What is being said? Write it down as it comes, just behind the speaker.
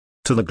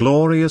to the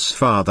glorious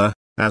Father,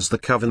 as the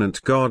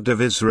covenant God of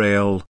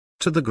Israel,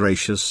 to the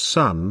gracious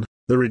Son,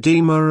 the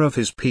Redeemer of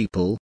his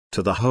people,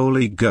 to the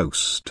Holy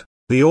Ghost,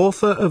 the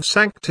author of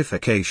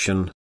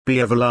sanctification, be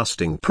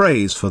everlasting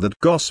praise for that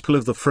gospel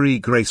of the free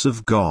grace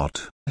of God,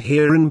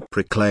 herein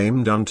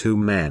proclaimed unto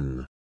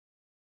men.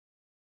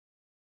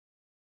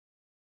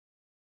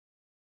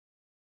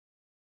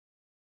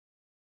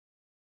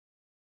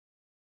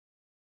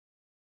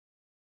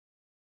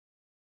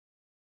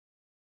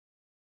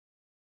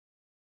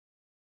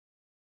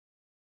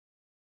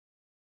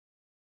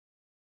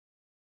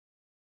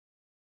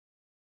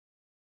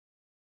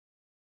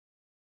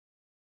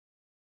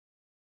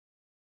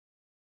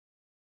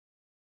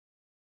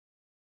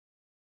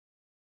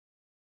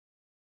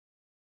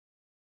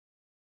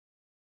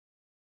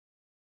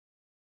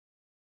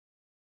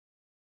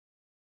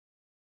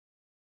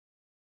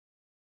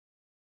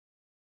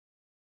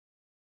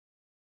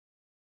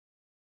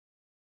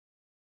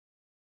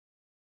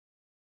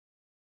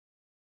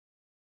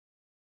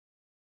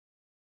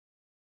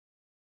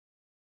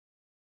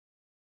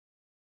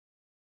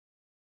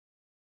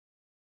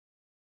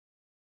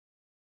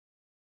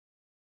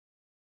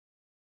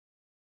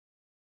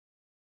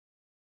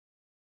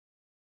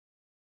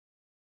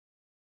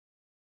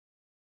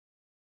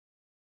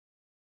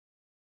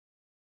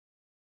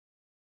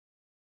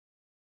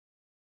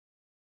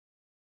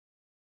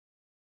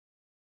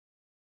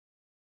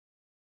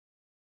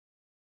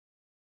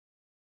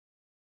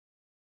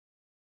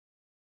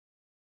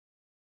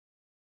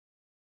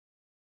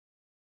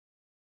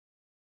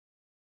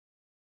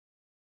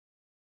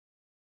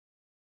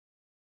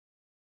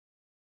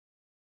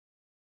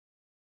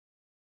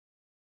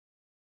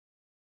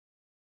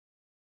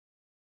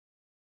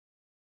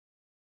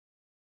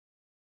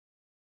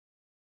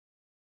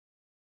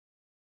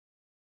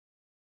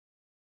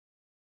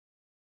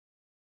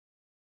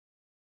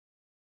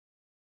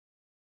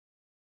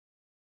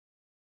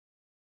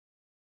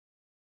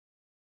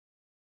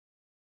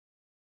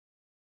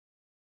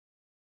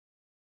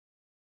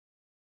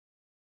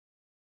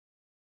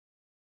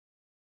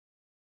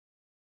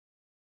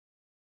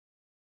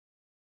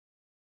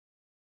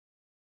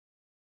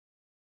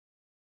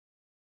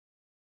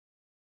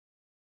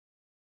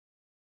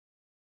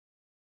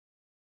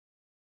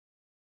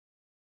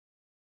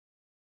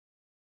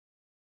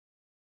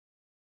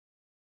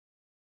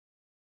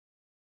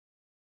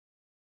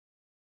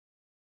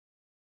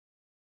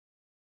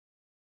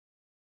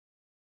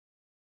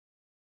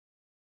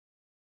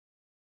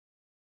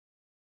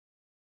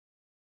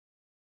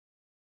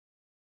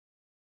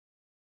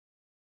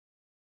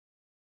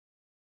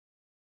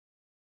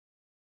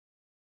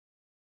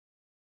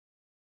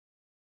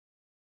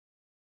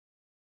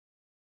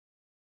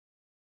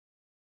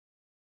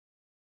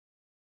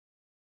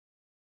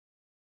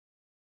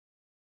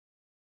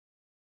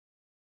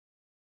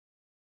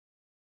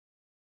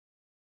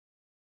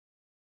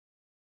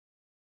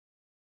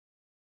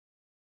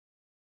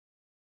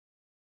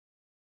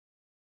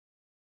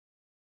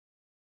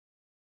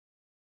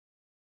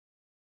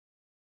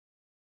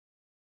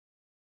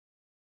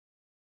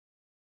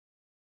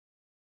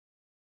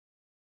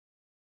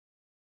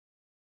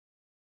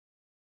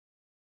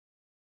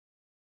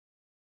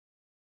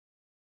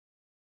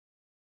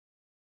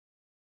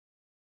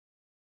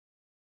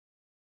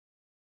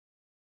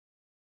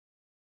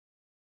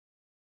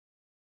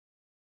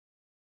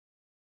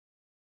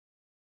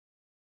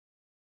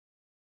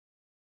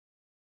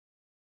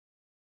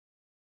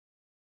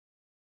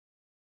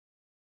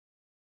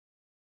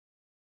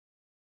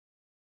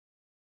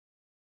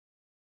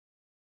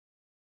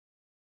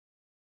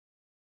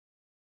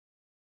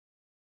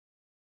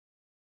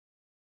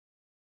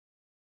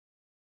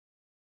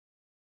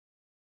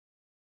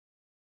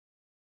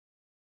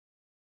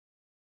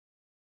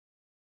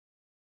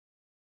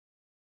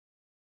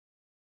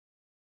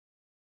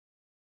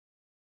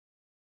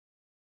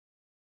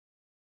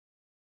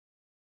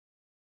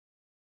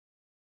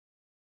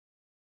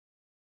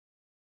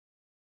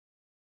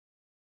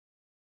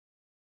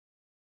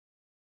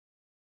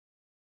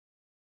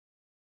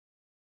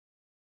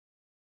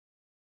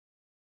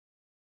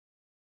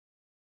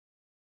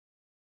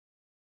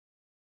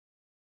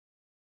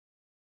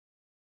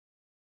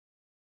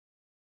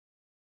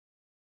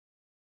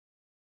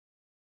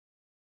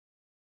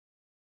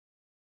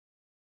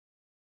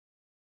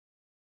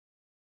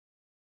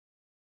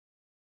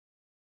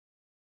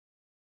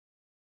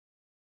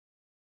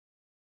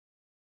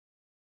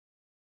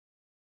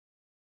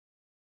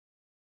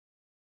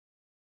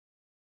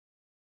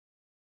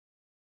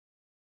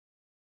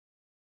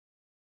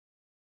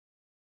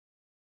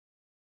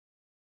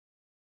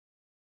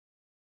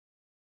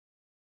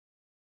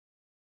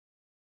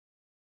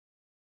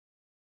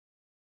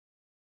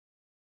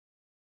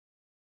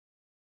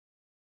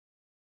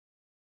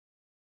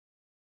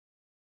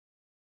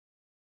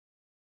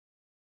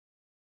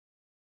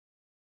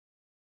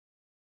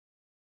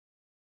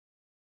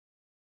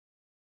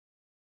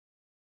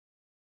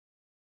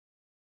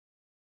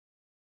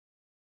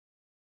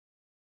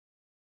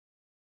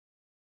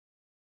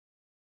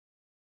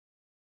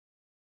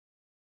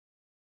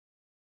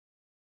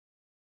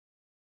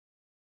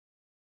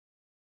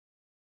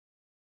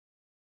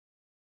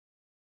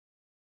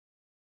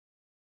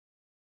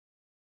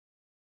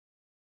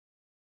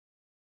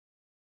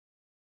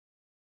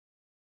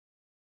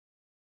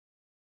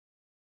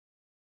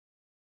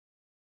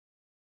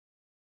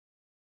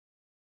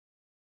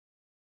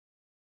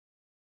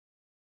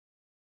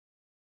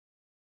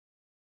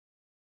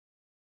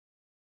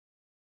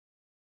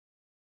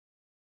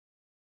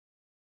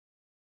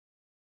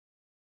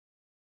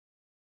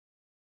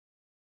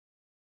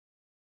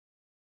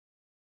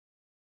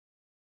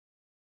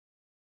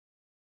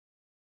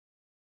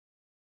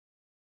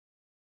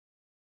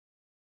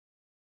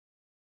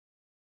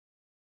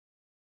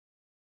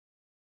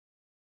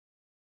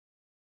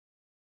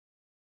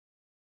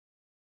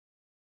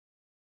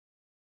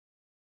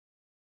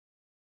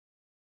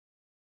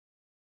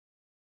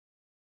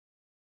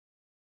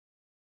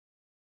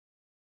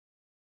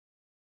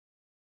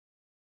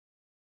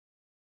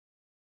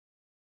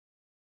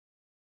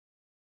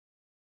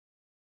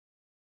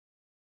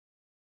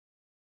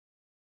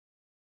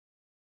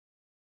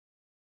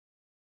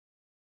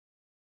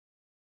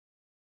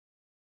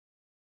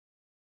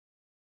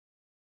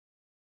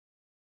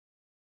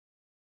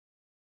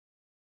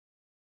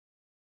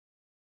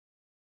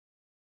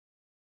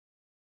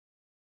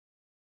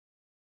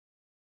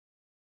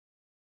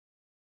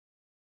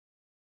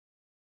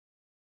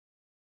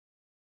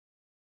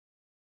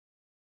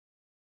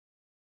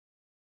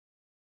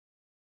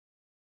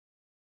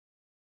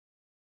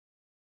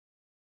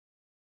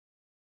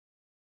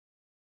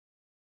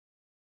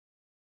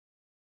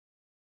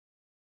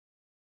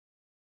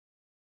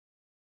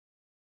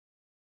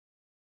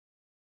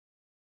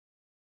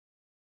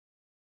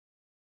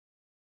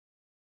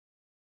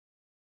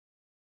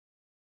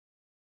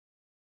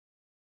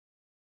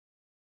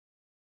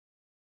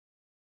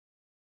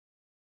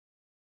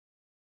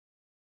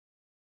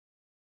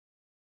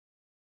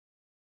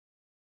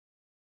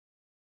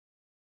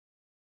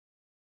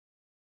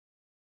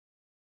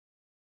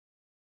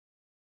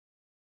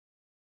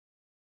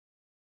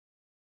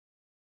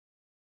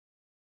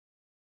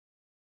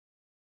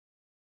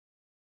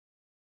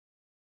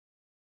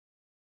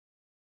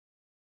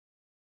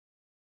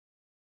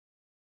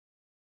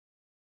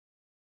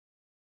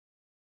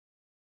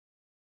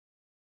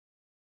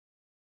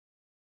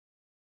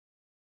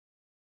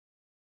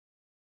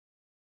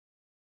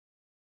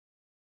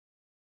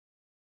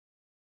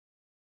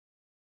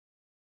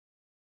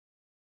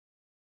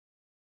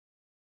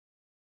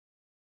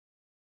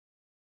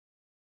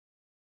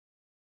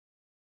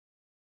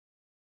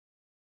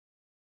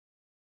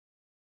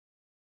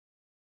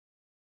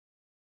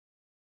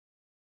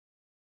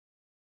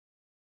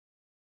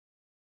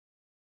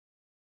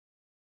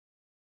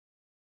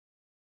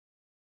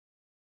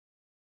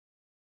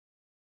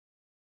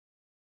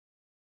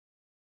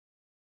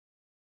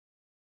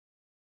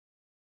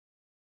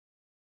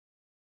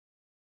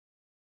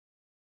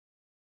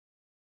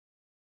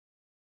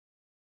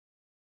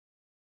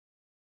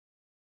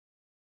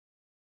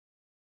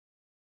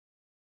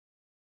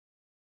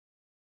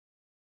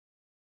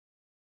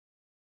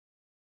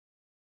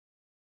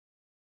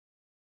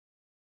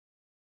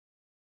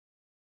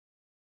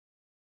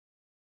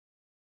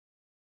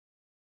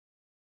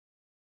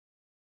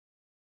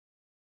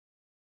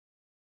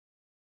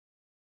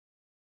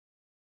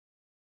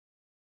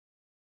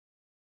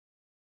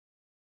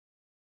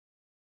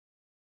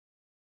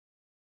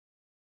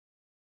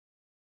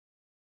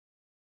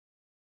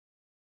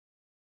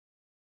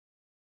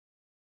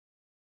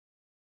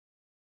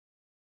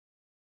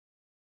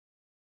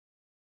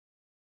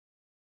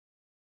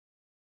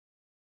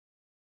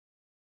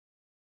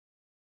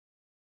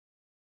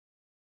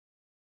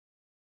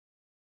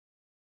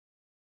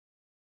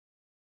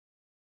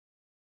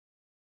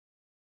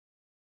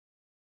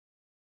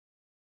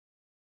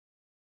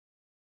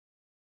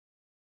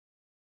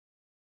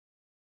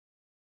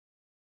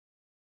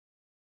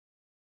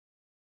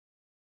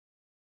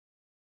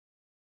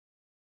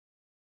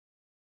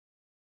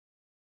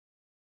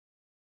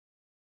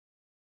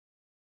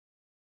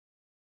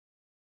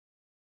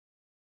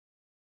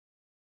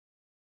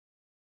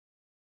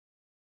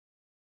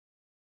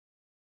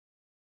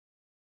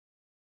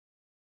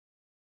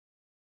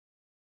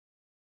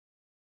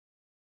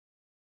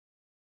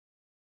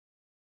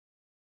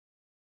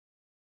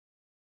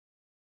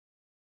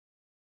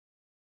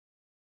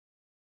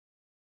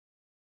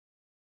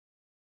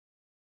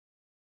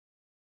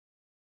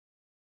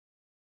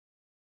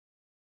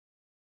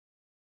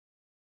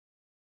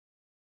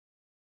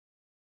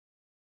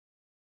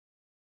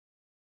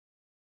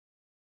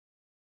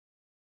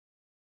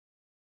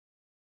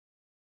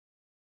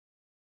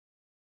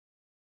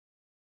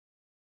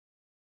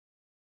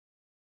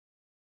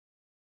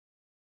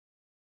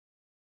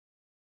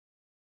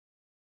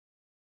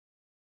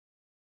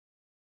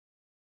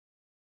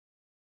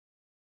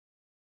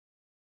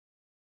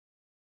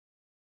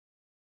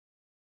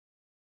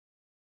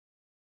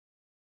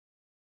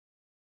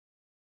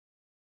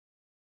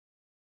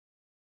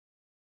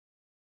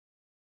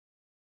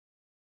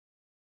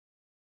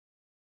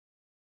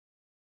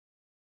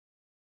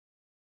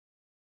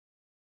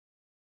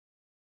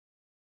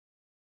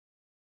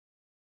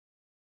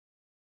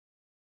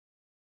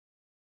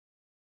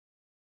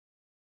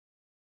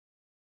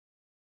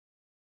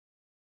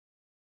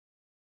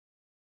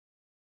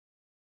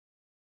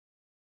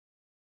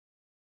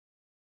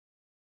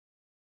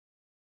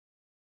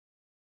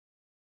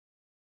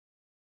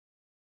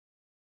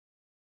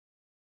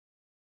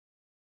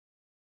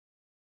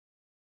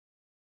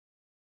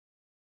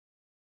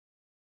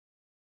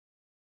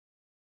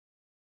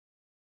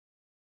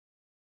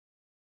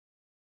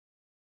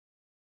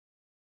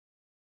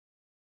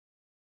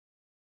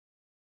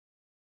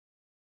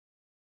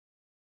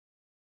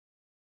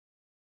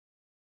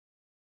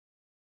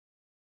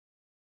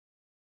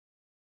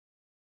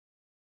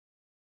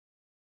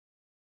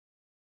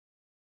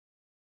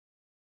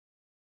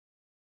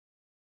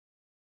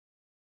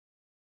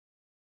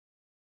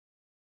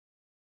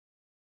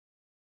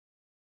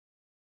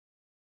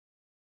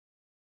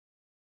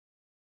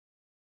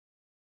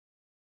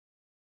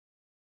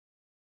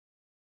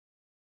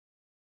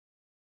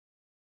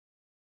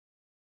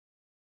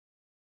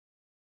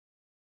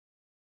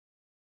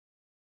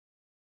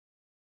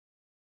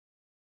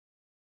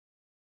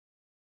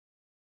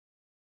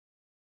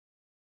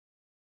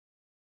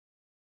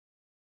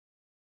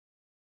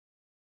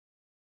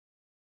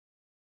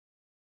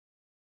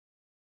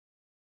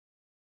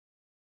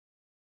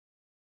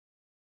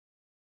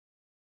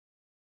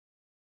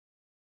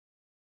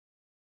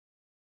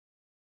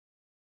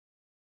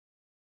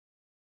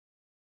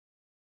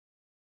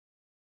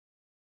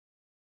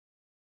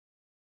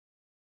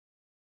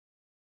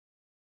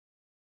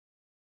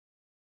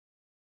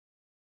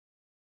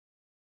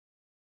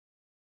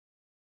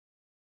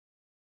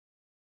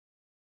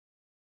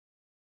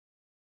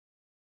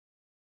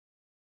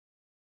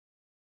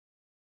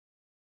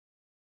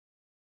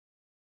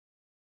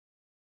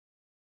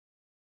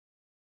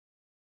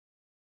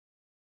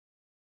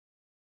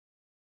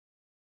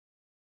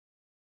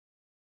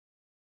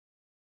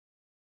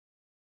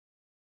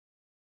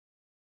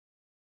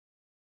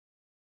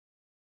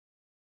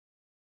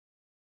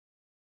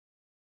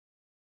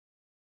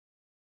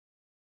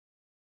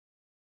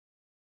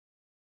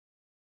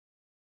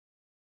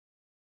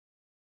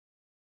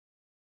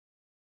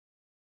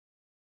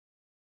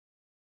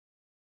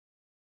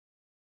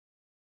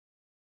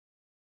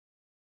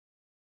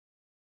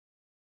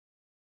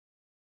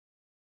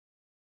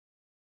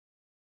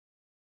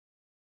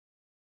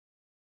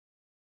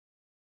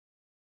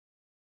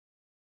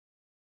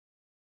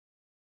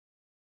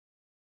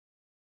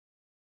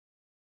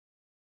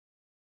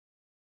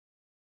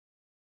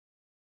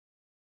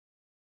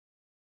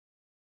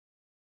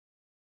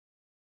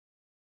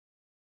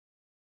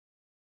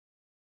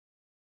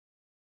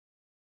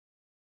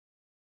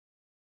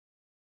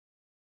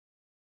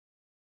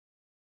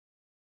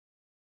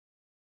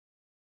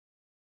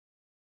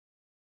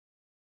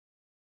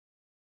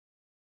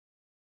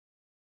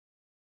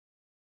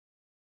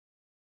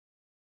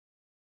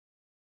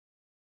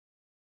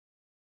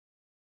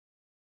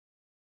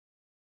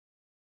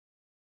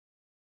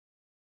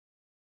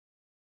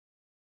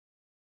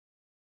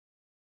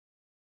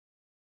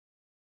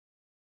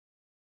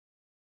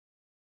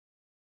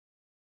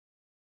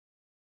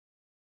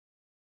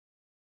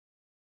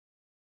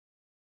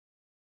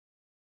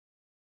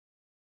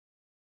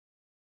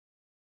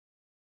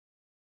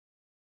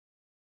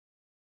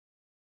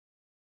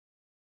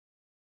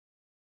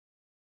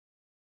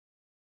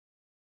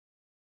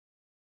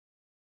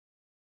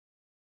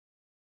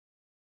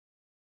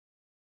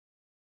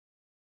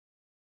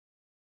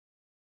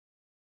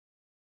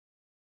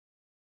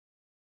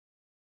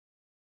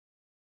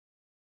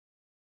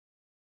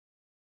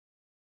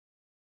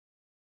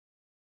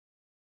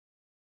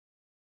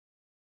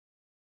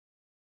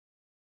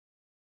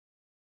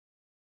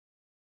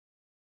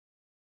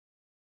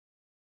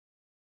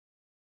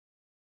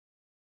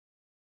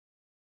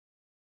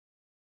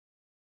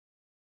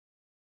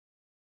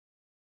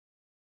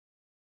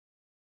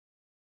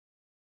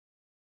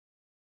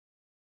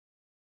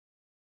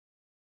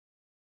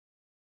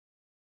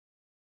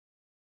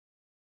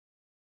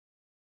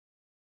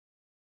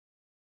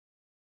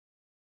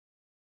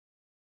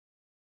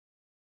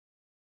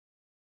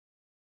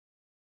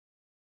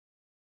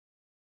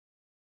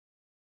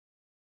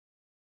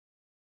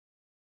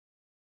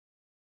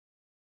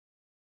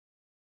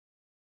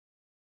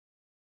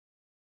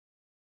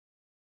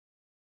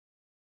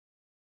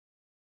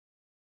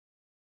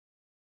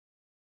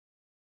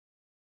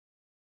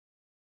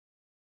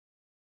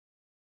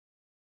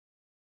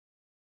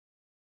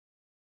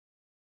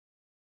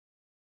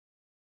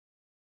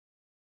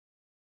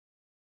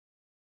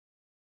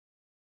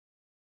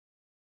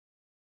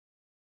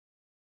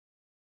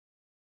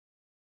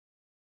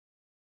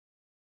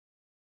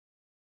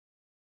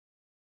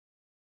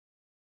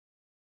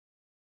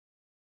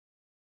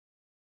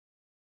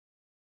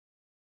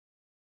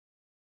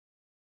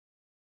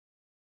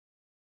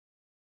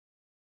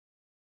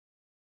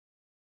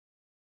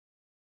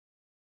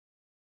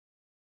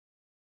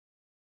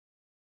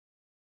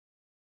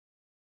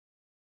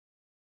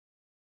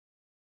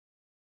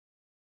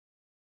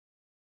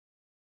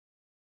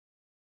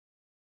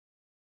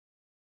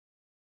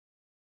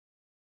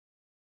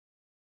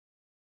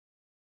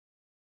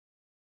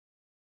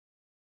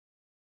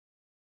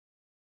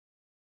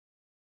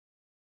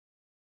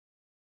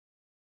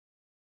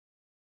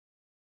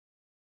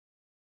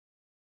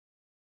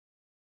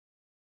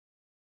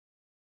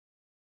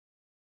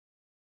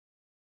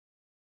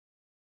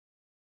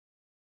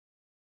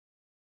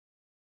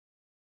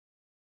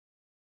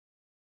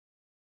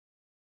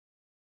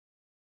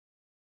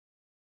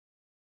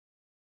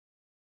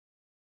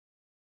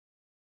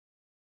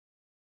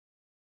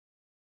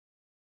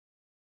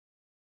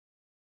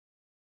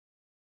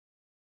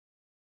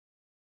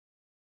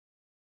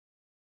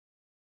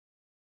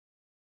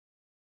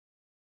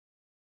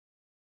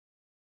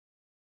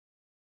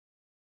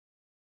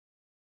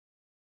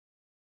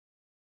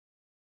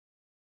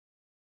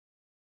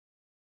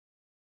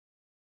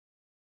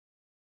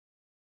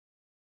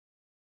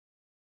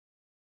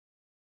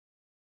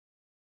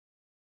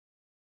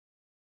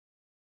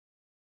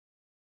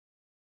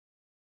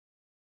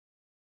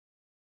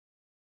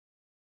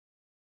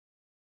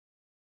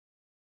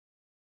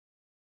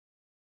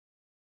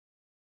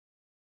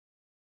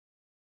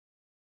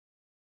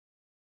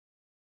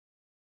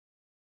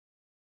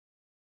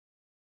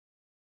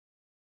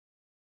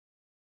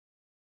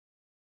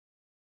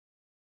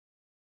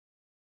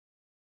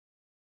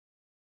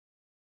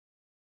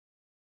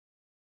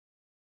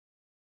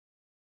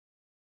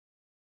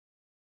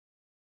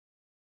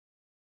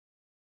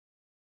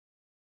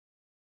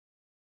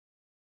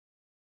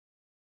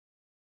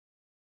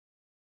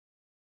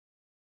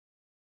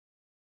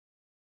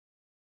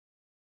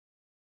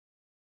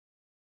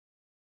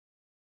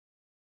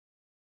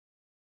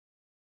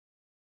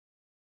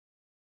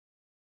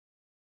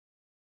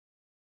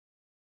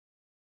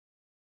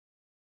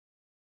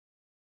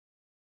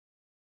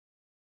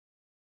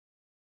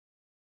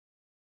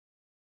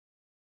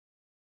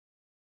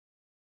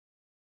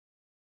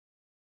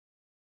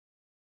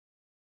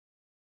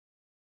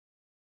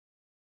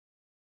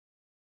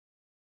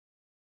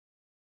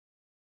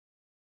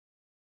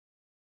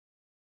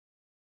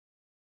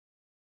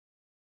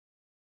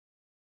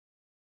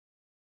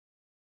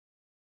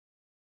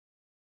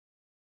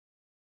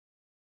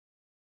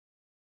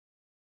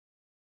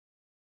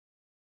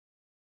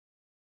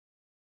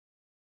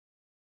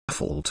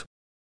 fault.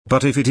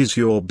 But if it is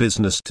your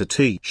business to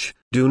teach,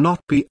 do not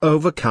be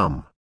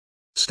overcome.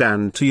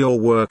 Stand to your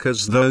work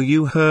as though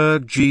you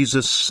heard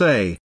Jesus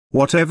say,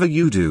 "Whatever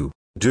you do,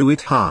 do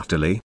it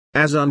heartily,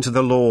 as unto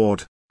the Lord,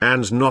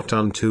 and not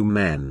unto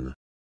men."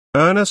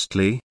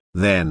 Earnestly,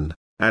 then,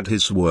 at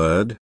his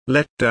word,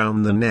 let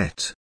down the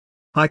net.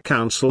 I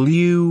counsel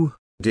you,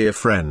 dear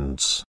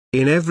friends,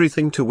 in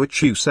everything to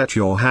which you set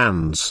your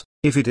hands,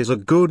 if it is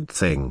a good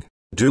thing,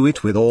 do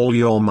it with all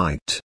your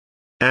might.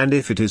 And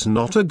if it is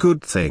not a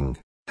good thing,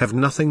 have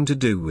nothing to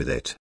do with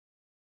it.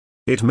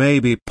 It may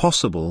be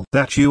possible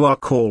that you are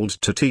called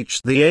to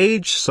teach the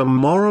age some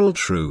moral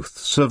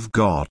truths of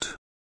God.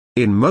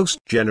 In most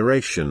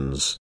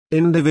generations,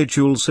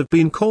 individuals have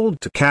been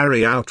called to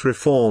carry out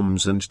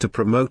reforms and to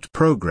promote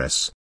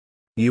progress.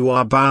 You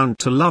are bound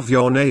to love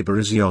your neighbor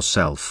as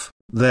yourself,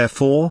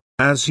 therefore,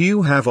 as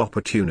you have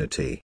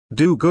opportunity,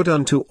 do good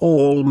unto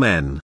all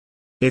men.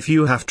 If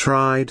you have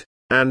tried,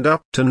 and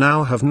up to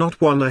now have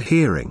not won a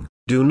hearing,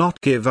 do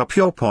not give up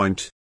your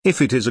point. If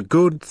it is a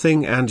good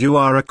thing and you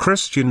are a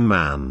Christian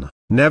man,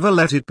 never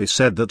let it be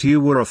said that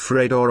you were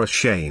afraid or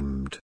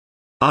ashamed.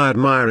 I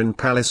admire in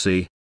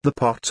Palissy, the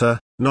potter,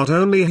 not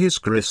only his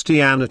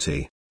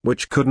Christianity,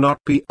 which could not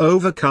be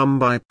overcome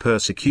by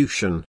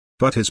persecution,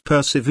 but his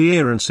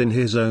perseverance in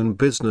his own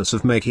business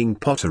of making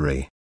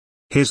pottery.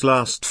 His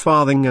last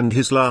farthing and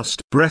his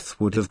last breath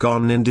would have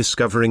gone in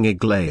discovering a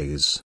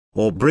glaze,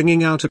 or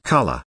bringing out a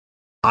color.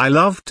 I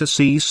love to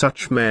see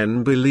such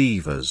men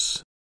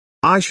believers.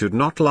 I should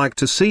not like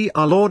to see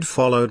our Lord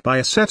followed by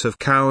a set of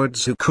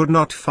cowards who could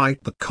not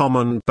fight the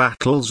common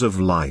battles of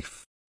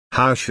life.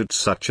 How should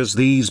such as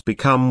these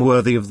become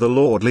worthy of the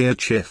lordlier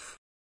chief?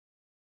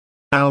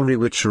 Alry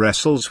which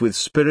wrestles with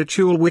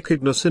spiritual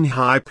wickedness in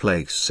high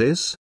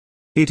places?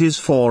 It is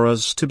for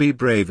us to be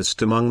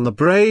bravest among the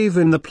brave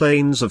in the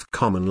plains of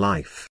common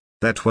life,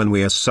 that when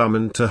we are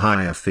summoned to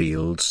higher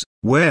fields,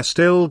 where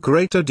still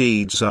greater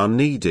deeds are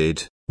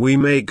needed, we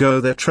may go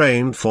there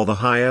trained for the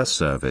higher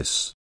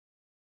service.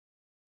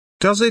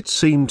 Does it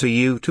seem to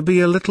you to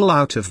be a little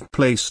out of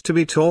place to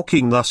be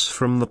talking thus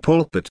from the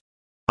pulpit?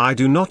 I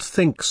do not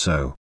think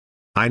so.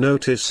 I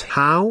notice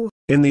how,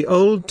 in the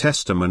Old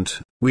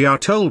Testament, we are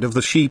told of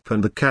the sheep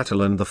and the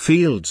cattle and the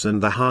fields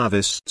and the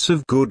harvests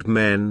of good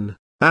men,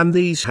 and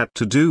these had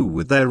to do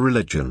with their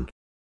religion.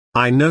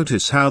 I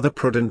notice how the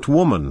prudent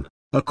woman,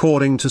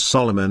 according to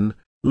Solomon,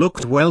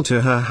 looked well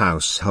to her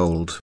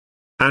household.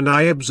 And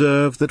I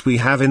observe that we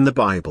have in the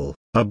Bible,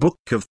 a book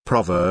of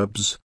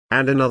Proverbs,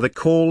 and another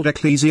called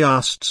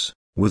Ecclesiastes,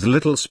 with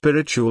little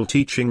spiritual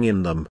teaching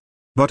in them,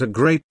 but a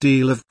great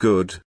deal of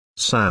good,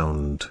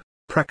 sound,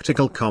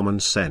 practical common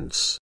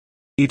sense.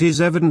 It is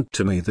evident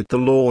to me that the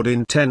Lord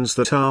intends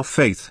that our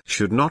faith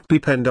should not be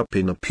penned up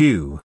in a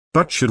pew,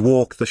 but should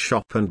walk the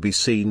shop and be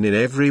seen in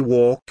every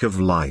walk of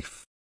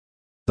life.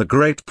 The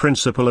great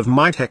principle of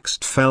my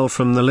text fell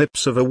from the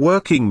lips of a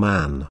working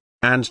man,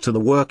 and to the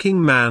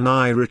working man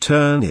I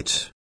return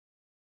it.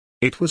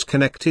 It was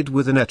connected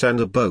with a net and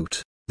a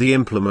boat, the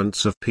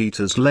implements of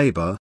Peter's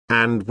labor,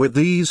 and with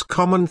these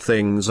common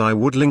things I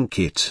would link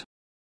it.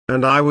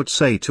 And I would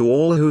say to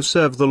all who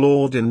serve the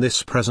Lord in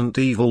this present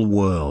evil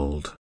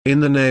world, in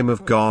the name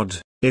of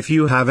God, if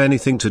you have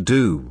anything to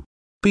do,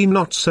 be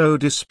not so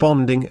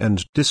desponding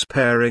and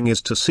despairing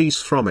as to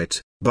cease from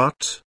it,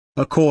 but,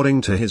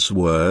 according to his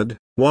word,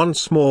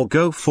 once more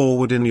go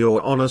forward in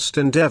your honest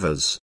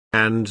endeavors,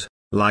 and,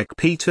 like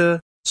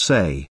Peter,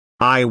 say,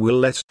 I will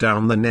let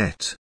down the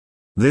net.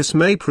 This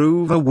may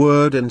prove a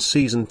word in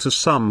season to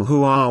some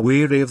who are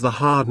weary of the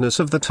hardness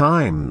of the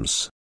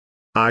times.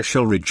 I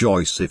shall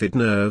rejoice if it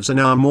nerves an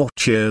arm or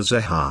cheers a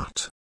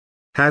heart.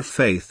 Have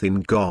faith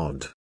in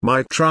God,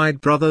 my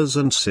tried brothers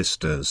and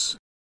sisters.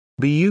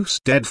 Be you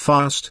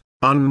steadfast,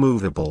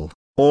 unmovable,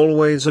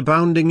 always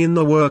abounding in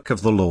the work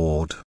of the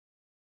Lord.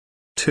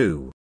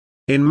 2.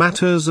 In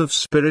matters of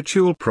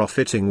spiritual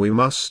profiting we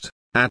must,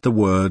 at the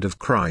word of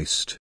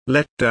Christ,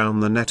 let down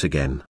the net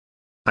again.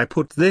 I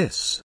put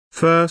this,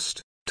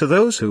 first, to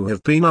those who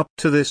have been up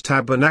to this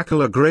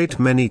tabernacle a great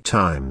many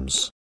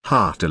times,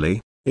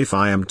 heartily, if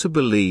I am to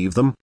believe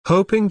them,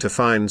 hoping to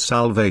find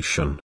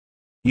salvation.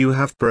 You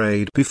have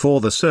prayed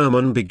before the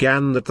sermon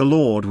began that the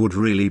Lord would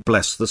really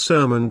bless the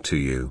sermon to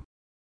you.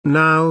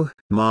 Now,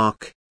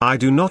 mark, I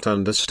do not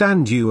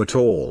understand you at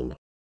all.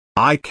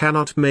 I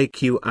cannot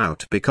make you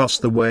out because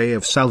the way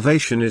of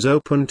salvation is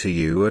open to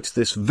you at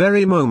this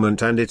very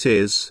moment, and it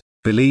is,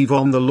 believe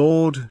on the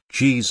Lord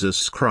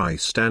Jesus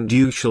Christ and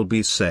you shall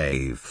be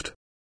saved.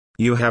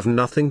 You have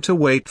nothing to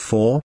wait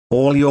for,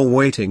 all your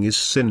waiting is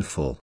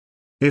sinful.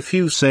 If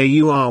you say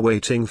you are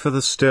waiting for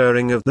the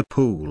stirring of the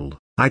pool,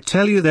 I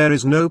tell you there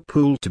is no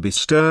pool to be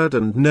stirred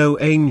and no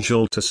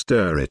angel to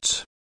stir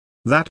it.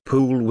 That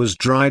pool was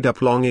dried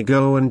up long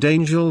ago and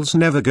angels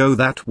never go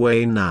that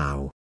way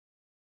now.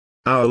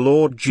 Our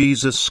Lord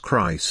Jesus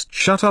Christ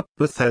shut up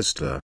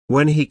Bethesda,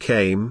 when he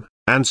came,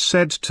 and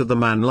said to the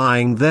man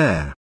lying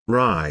there,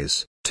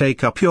 Rise,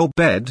 take up your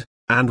bed,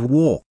 and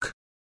walk.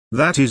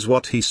 That is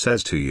what he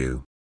says to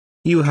you.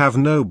 You have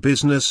no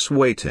business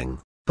waiting,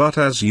 but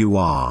as you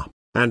are,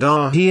 and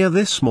are here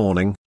this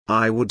morning,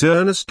 I would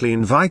earnestly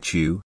invite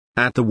you,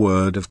 at the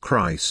word of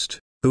Christ,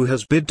 who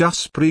has bid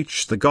us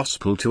preach the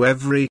gospel to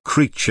every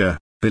creature,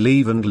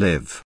 believe and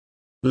live.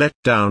 Let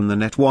down the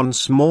net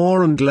once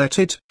more and let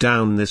it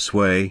down this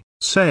way,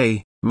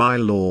 say, my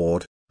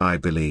Lord, I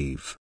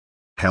believe.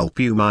 Help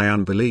you my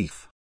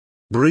unbelief.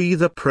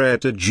 Breathe a prayer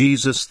to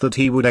Jesus that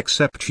he would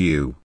accept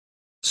you.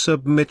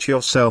 Submit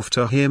yourself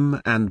to him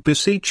and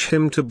beseech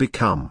him to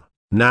become,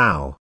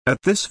 now,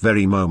 at this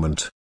very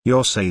moment,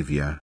 your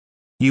Savior.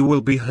 You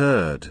will be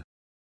heard.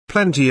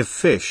 Plenty of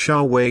fish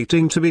are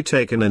waiting to be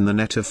taken in the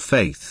net of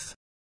faith.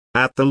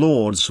 At the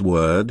Lord's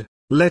word,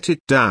 let it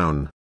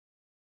down.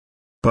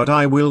 But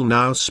I will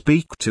now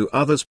speak to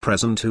others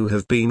present who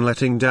have been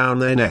letting down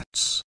their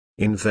nets,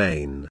 in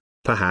vain,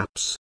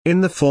 perhaps,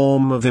 in the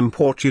form of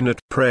importunate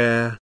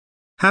prayer.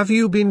 Have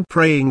you been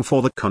praying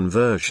for the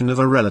conversion of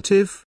a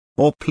relative,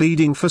 or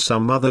pleading for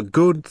some other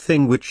good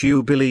thing which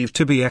you believe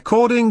to be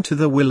according to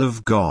the will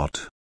of God?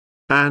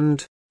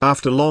 And,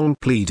 after long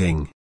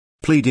pleading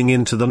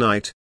into the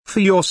night, for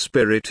your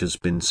spirit has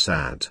been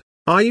sad,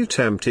 are you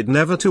tempted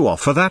never to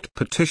offer that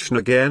petition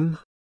again?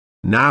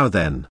 Now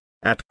then,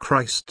 at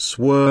Christ's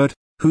word,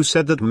 who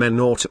said that men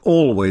ought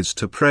always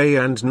to pray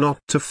and not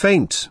to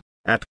faint,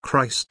 at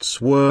Christ's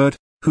word,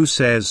 who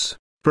says,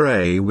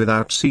 pray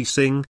without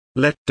ceasing,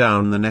 let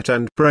down the net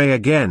and pray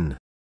again.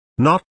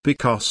 Not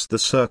because the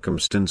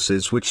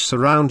circumstances which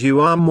surround you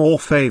are more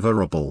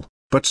favorable,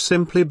 but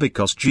simply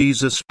because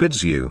Jesus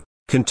bids you,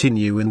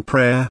 continue in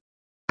prayer.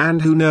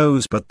 And who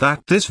knows but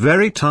that this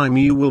very time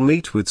you will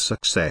meet with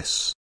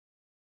success?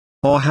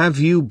 Or have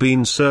you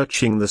been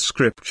searching the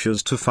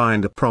scriptures to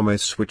find a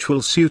promise which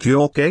will suit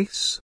your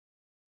case?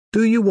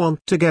 Do you want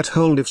to get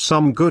hold of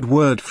some good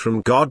word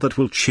from God that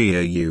will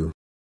cheer you?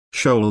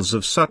 Shoals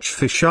of such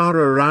fish are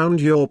around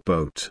your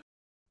boat.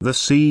 The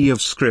sea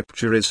of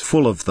scripture is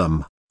full of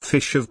them,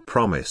 fish of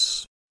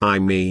promise, I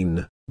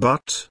mean,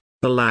 but,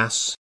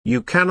 alas,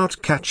 you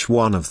cannot catch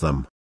one of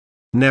them.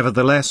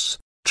 Nevertheless,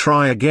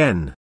 try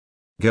again.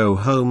 Go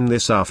home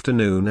this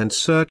afternoon and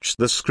search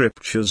the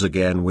scriptures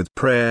again with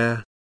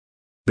prayer.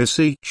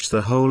 Beseech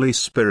the Holy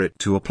Spirit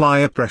to apply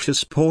a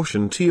precious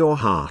portion to your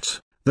heart,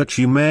 that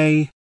you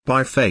may,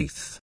 by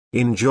faith,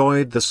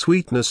 enjoy the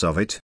sweetness of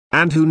it,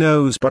 and who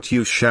knows but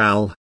you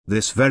shall,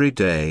 this very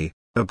day,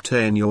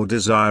 obtain your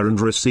desire and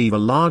receive a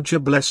larger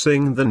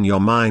blessing than your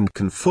mind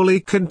can fully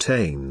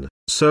contain,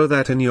 so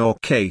that in your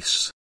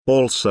case,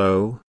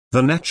 also,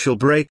 the net shall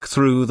break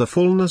through the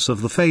fullness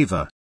of the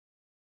favor.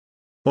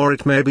 Or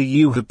it may be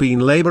you have been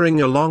laboring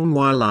a long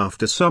while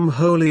after some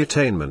holy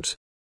attainment.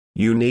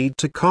 You need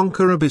to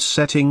conquer a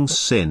besetting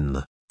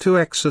sin, to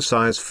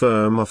exercise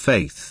firmer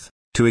faith,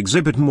 to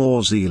exhibit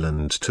more zeal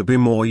and to be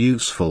more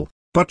useful,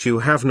 but you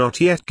have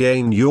not yet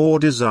gained your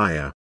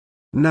desire.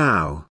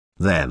 Now,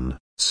 then,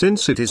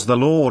 since it is the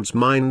Lord's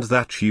mind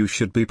that you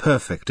should be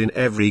perfect in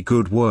every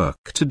good work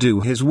to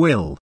do his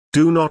will,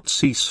 do not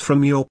cease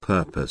from your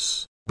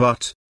purpose,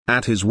 but,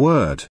 at his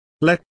word,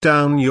 let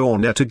down your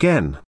net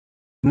again.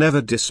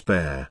 Never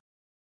despair.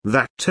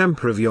 That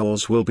temper of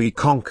yours will be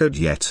conquered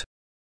yet.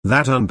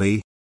 That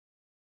unbelief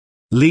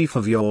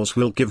of yours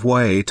will give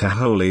way to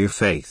holy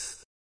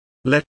faith.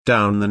 Let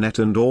down the net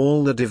and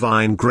all the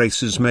divine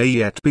graces may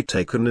yet be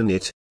taken in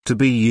it, to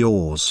be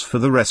yours for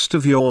the rest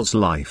of your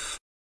life.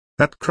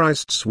 At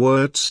Christ's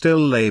word still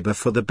labor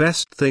for the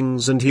best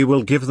things and he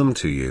will give them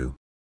to you.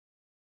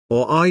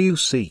 Or are you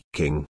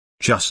seeking,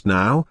 just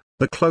now,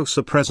 the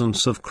closer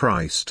presence of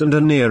Christ and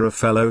a nearer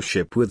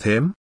fellowship with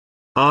him?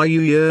 Are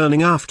you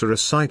yearning after a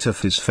sight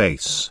of his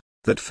face,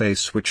 that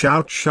face which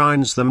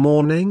outshines the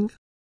morning?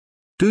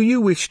 Do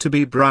you wish to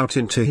be brought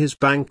into his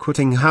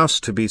banqueting house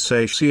to be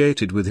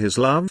satiated with his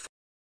love?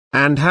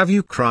 And have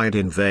you cried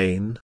in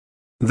vain?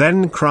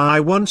 Then cry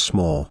once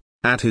more,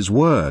 at his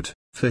word,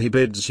 for he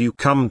bids you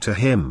come to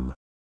him.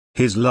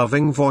 His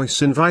loving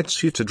voice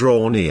invites you to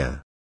draw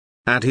near.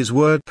 At his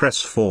word press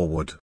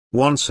forward,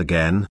 once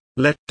again,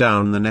 let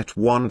down the net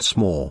once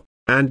more,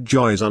 and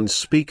joys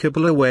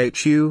unspeakable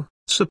await you,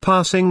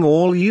 surpassing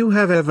all you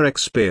have ever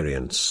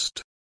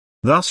experienced.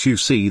 Thus you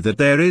see that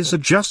there is a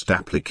just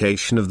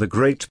application of the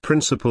great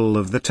principle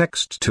of the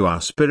text to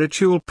our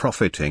spiritual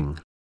profiting.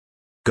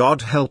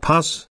 God help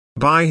us,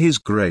 by his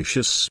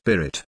gracious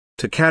Spirit,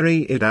 to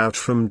carry it out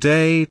from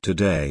day to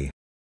day.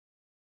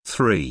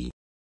 3.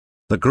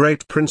 The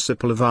great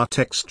principle of our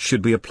text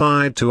should be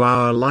applied to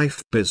our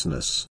life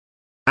business.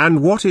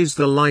 And what is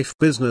the life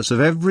business of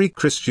every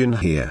Christian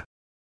here?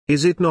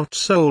 Is it not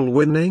soul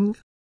winning?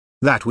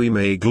 That we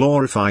may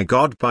glorify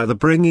God by the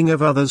bringing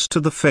of others to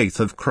the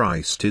faith of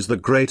Christ is the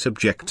great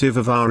objective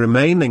of our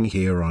remaining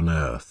here on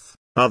earth,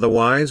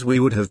 otherwise we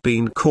would have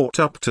been caught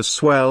up to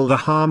swell the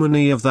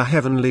harmony of the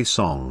heavenly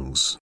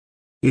songs.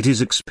 It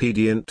is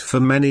expedient for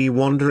many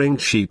wandering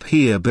sheep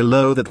here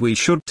below that we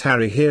should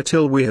tarry here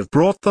till we have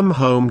brought them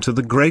home to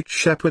the great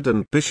Shepherd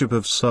and Bishop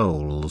of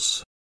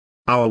souls.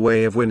 Our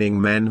way of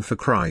winning men for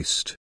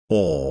Christ,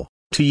 or,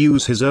 to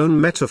use his own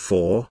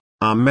metaphor,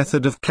 our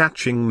method of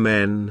catching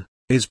men,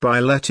 is by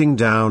letting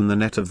down the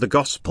net of the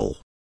gospel.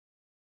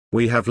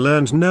 We have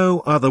learned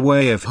no other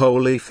way of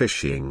holy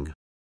fishing.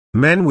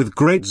 Men with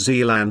great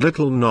zeal and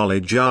little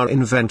knowledge are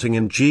inventing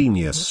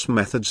ingenious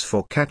methods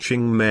for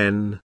catching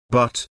men,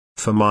 but,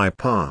 for my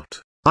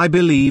part, I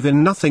believe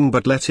in nothing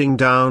but letting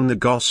down the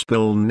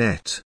gospel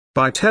net,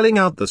 by telling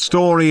out the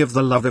story of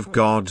the love of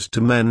God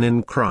to men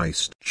in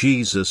Christ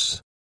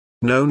Jesus.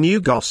 No new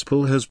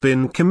gospel has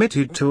been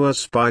committed to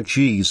us by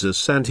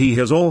Jesus, and he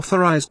has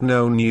authorized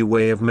no new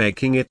way of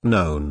making it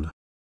known.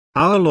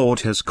 Our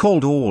Lord has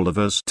called all of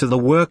us to the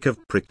work of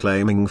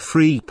proclaiming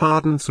free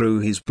pardon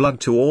through his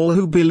blood to all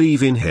who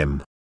believe in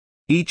him.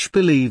 Each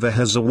believer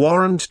has a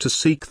warrant to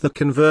seek the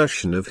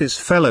conversion of his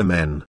fellow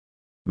men.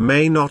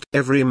 May not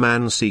every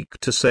man seek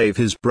to save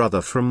his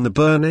brother from the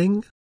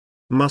burning?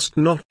 Must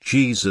not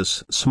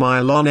Jesus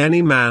smile on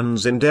any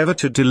man's endeavor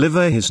to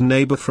deliver his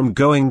neighbor from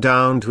going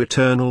down to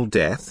eternal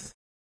death?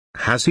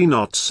 Has he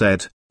not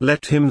said,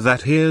 "Let him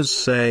that hears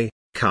say,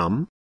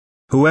 Come"?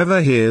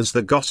 Whoever hears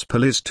the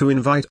gospel is to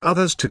invite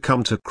others to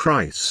come to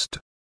Christ.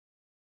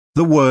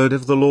 The word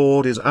of the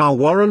Lord is our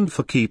warrant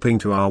for keeping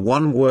to our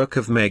one work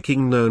of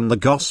making known the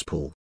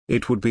gospel.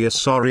 It would be a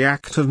sorry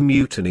act of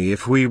mutiny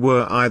if we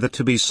were either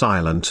to be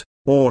silent,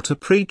 or to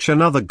preach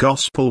another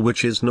gospel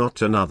which is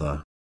not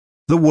another.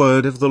 The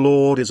word of the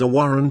Lord is a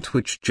warrant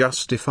which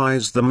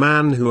justifies the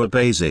man who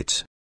obeys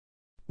it.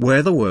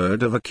 Where the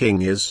word of a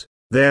king is,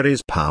 there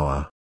is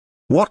power.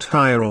 What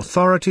higher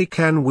authority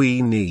can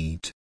we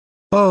need?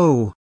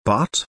 Oh,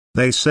 but,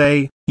 they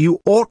say, you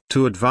ought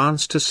to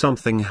advance to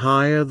something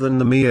higher than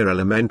the mere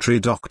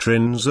elementary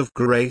doctrines of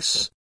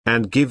grace,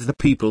 and give the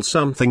people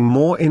something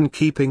more in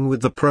keeping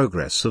with the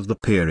progress of the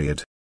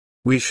period.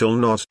 We shall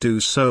not do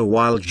so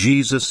while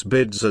Jesus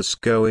bids us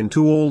go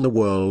into all the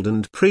world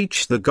and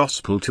preach the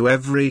gospel to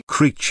every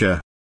creature.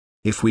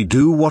 If we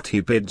do what he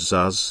bids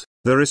us,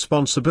 the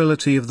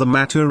responsibility of the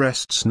matter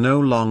rests no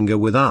longer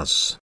with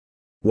us.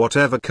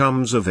 Whatever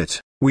comes of it,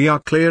 we are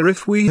clear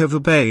if we have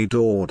obeyed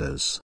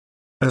orders.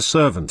 A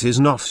servant is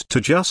not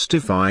to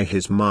justify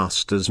his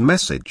master's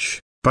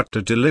message, but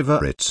to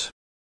deliver it.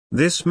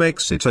 This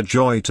makes it a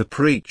joy to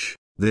preach,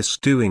 this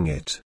doing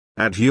it,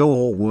 at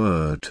your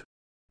word.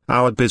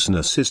 Our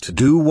business is to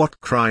do what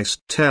Christ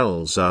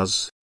tells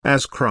us,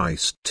 as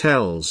Christ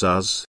tells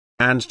us,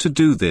 and to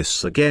do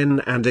this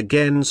again and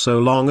again so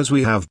long as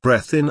we have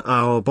breath in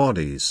our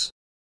bodies.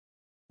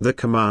 The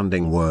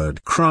commanding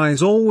word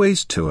cries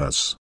always to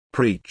us,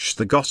 preach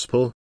the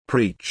gospel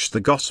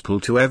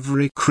to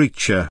every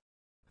creature.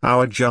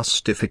 Our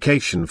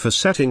justification for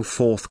setting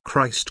forth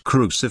Christ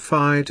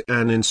crucified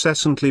and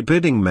incessantly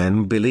bidding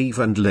men believe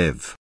and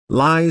live,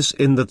 lies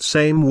in that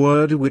same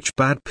word which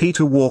bade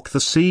Peter walk the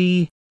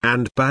sea,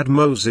 and bade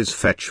Moses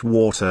fetch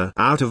water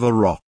out of a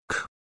rock.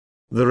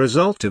 The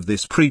result of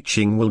this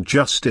preaching will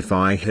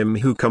justify him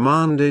who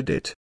commanded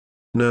it.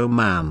 No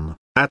man,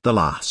 at the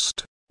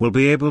last, will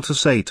be able to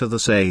say to the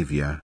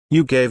Saviour,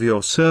 "You gave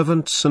your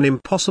servants an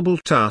impossible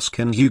task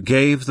and you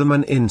gave them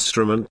an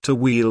instrument to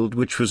wield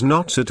which was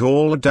not at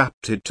all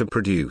adapted to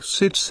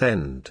produce its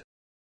end."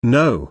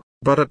 No,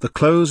 but at the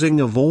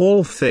closing of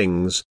all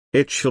things,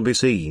 it shall be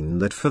seen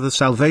that for the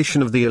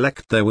salvation of the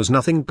elect there was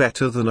nothing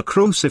better than a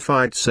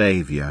crucified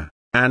Saviour,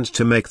 and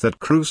to make that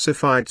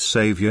crucified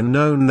Saviour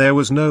known there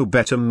was no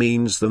better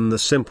means than the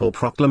simple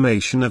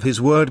proclamation of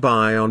his word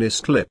by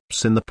honest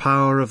lips in the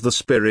power of the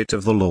Spirit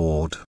of the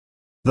Lord.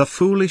 The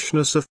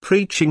foolishness of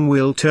preaching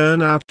will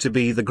turn out to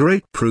be the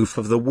great proof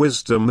of the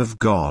wisdom of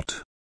God.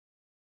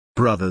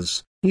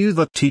 Brothers, you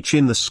that teach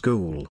in the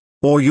school,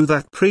 or you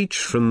that preach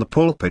from the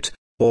pulpit,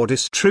 or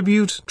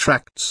distribute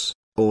tracts,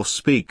 or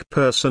speak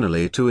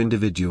personally to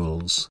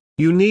individuals,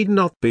 you need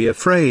not be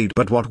afraid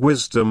but what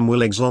wisdom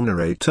will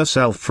exonerate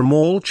herself from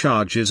all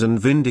charges and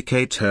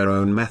vindicate her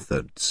own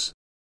methods.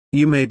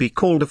 You may be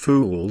called a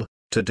fool,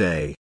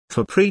 today,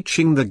 for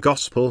preaching the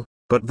gospel,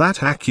 but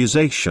that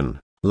accusation,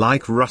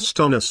 like rust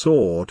on a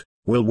sword,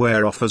 will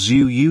wear off as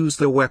you use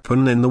the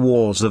weapon in the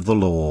wars of the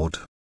Lord.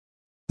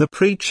 The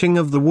preaching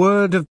of the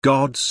Word of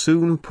God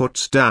soon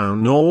puts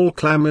down all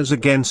clamors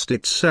against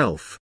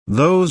itself.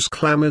 Those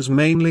clamors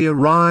mainly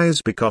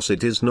arise because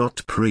it is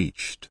not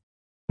preached.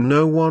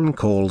 No one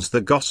calls the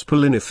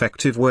gospel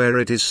ineffective where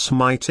it is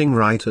smiting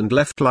right and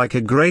left like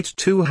a great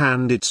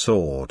two-handed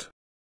sword.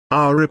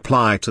 Our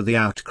reply to the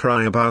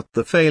outcry about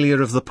the failure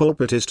of the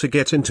pulpit is to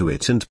get into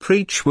it and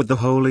preach with the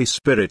Holy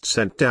Spirit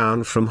sent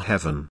down from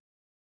heaven.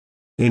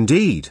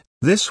 Indeed,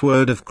 this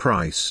word of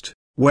Christ,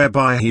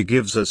 whereby he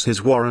gives us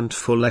his warrant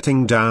for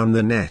letting down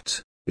the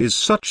net, is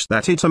such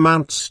that it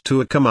amounts to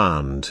a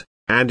command,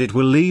 and it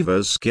will leave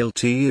us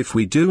guilty if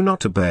we do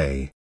not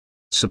obey.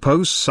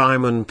 Suppose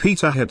Simon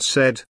Peter had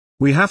said,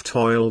 "We have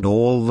toiled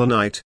all the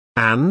night,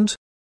 and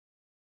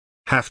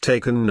have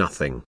taken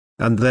nothing,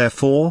 and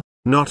therefore,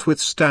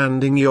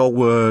 notwithstanding your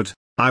word,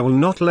 I will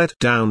not let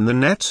down the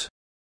net."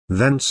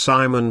 Then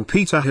Simon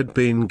Peter had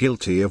been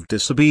guilty of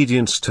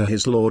disobedience to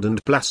his Lord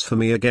and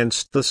blasphemy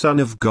against the Son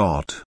of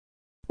God.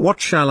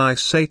 What shall I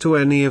say to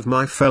any of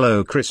my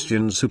fellow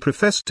Christians who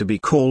profess to be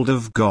called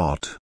of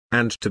God,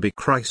 and to be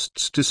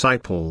Christ's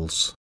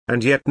disciples,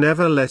 and yet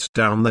never let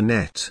down the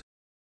net?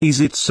 Is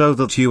it so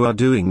that you are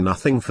doing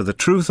nothing for the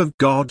truth of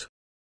God?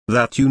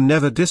 That you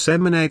never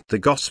disseminate the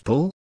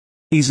gospel?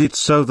 Is it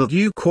so that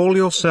you call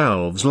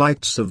yourselves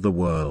lights of the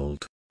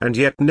world, and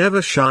yet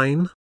never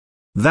shine?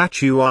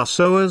 That you are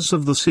sowers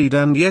of the seed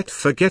and yet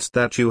forget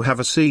that you have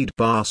a seed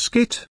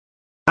basket?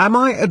 Am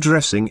I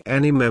addressing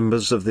any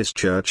members of this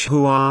church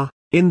who are,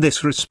 in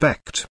this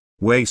respect,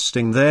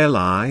 wasting their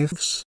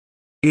lives?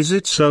 Is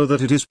it so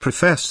that it is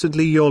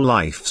professedly your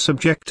life's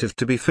objective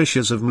to be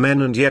fishers of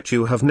men and yet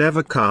you have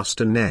never cast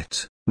a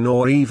net,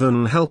 nor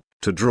even helped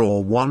to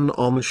draw one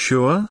on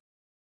shore?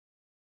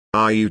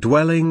 Are you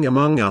dwelling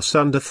among us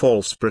under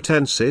false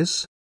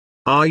pretenses?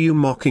 Are you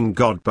mocking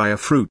God by a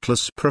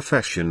fruitless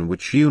profession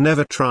which you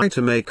never try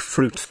to make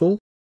fruitful?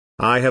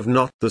 I have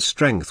not the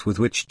strength with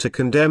which to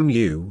condemn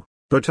you,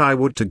 but I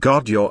would to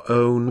God your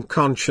own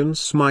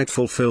conscience might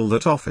fulfill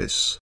that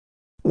office.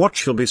 What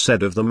shall be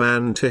said of the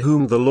man to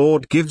whom the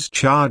Lord gives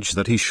charge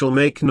that he shall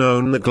make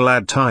known the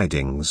glad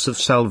tidings of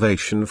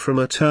salvation from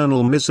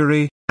eternal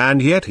misery,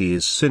 and yet he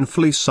is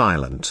sinfully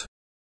silent?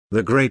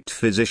 The great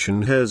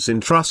physician has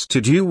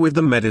entrusted you with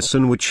the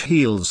medicine which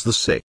heals the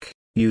sick.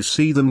 You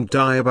see them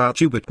die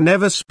about you but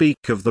never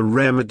speak of the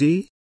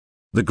remedy.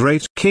 The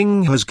great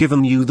King has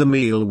given you the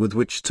meal with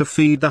which to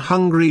feed the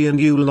hungry and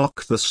you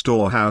lock the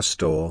storehouse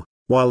door,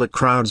 while the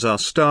crowds are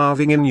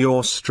starving in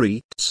your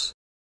streets.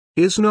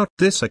 Is not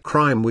this a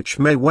crime which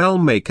may well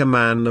make a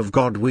man of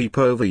God weep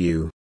over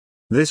you?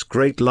 This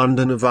great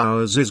London of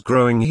ours is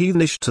growing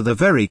heathenish to the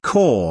very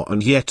core,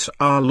 and yet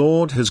our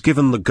Lord has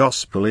given the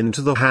gospel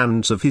into the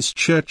hands of his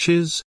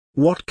churches.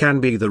 What can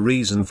be the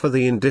reason for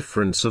the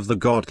indifference of the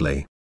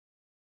godly?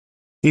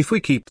 If we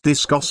keep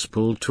this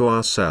gospel to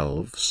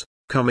ourselves,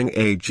 coming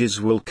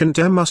ages will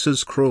condemn us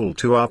as cruel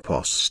to our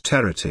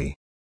posterity.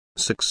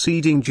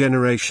 Succeeding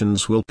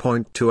generations will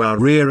point to our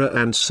rearer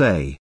and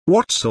say,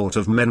 "What sort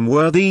of men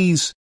were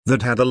these,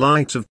 that had the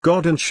light of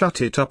God and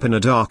shut it up in a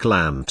dark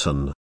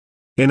lantern?"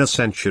 In a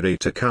century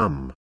to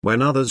come,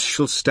 when others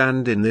shall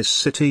stand in this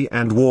city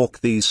and walk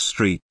these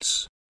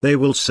streets, they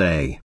will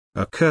say,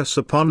 "A curse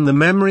upon the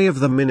memory of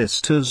the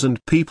ministers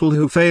and people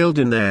who failed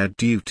in their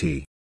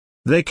duty.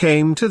 They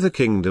came to the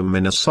kingdom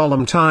in a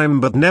solemn time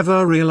but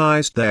never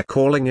realized their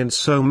calling and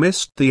so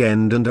missed the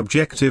end and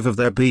objective of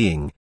their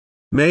being."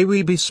 May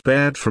we be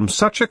spared from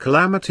such a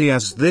calamity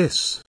as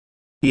this.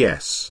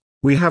 Yes,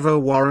 we have a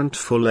warrant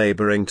for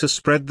laboring to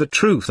spread the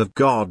truth of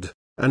God,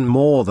 and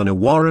more than a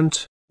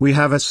warrant, we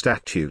have a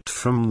statute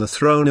from the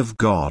throne of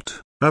God,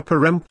 a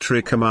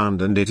peremptory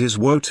command, and it is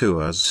woe to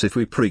us if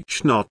we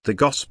preach not the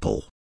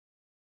gospel.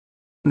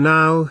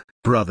 Now,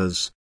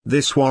 brothers,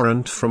 this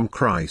warrant from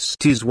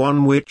Christ is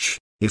one which,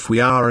 if we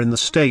are in the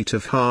state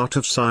of heart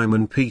of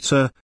Simon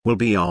Peter, will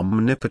be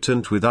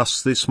omnipotent with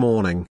us this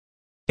morning.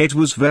 It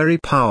was very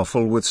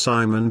powerful with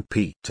Simon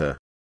Peter.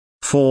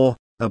 For,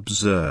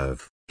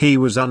 observe, he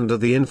was under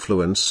the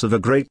influence of a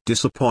great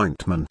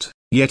disappointment,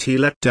 yet he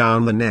let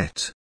down the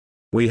net.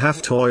 We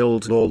have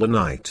toiled all the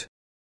night.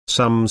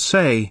 Some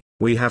say,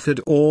 we have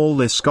had all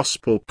this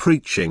gospel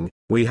preaching,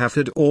 we have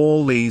had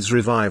all these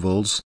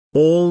revivals,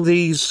 all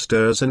these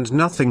stirs, and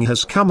nothing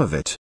has come of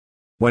it.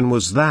 When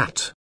was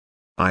that?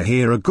 I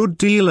hear a good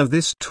deal of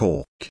this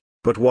talk,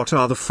 but what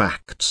are the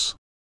facts?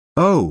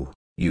 Oh,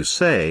 you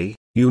say,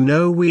 you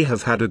know we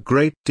have had a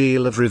great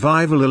deal of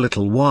revival a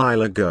little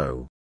while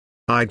ago.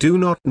 I do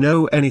not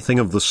know anything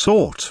of the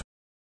sort.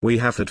 We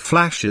have had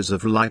flashes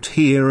of light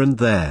here and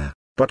there,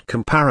 but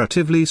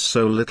comparatively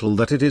so little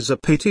that it is a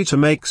pity to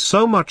make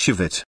so much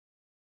of it.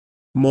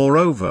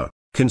 Moreover,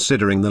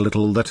 considering the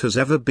little that has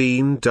ever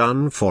been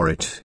done for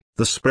it,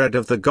 the spread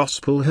of the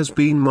gospel has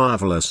been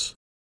marvelous.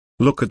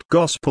 Look at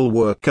gospel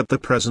work at the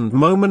present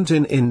moment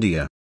in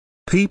India.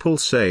 People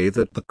say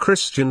that the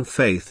Christian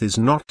faith is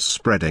not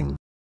spreading.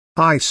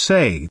 I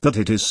say that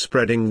it is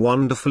spreading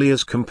wonderfully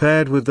as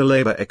compared with the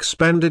labor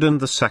expended and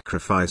the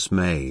sacrifice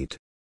made.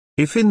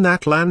 If in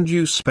that land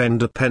you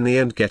spend a penny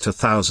and get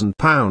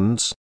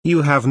 £1,000,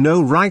 you have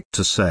no right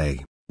to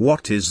say,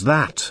 "What is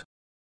that?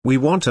 We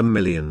want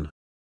 1,000,000.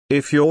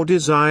 If your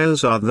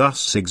desires are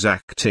thus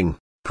exacting,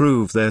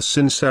 prove their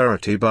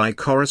sincerity by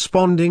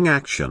corresponding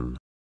action.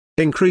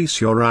 Increase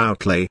your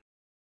outlay.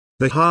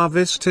 The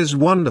harvest is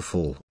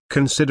wonderful,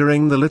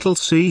 considering the little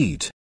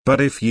seed, but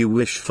if you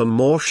wish for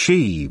more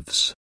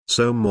sheaves,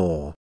 sow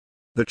more.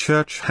 The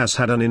Church has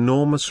had an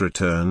enormous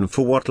return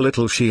for what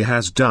little she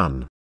has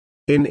done.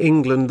 In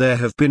England there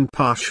have been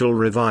partial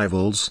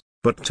revivals,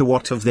 but to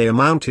what have they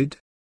amounted?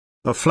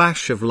 A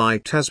flash of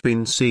light has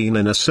been seen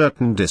in a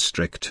certain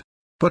district,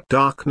 but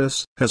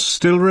darkness has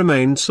still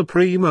remained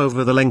supreme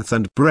over the length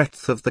and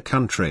breadth of the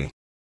country.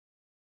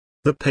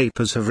 The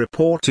papers have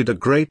reported a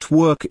great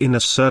work in a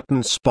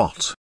certain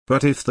spot,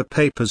 but if the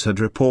papers had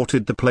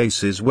reported the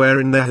places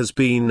wherein there has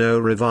been no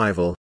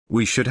revival,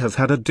 we should have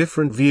had a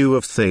different view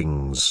of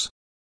things.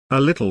 A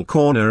little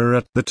corner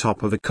at the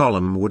top of a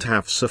column would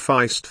have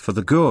sufficed for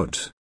the good,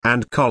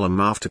 and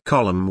column after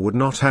column would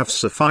not have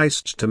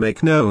sufficed to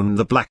make known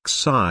the black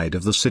side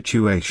of the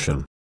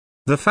situation.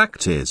 The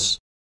fact is,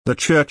 The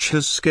church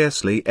has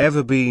scarcely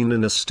ever been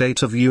in a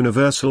state of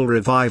universal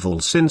revival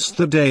since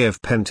the day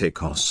of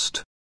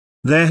Pentecost.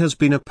 There has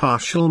been a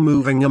partial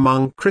moving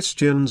among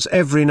Christians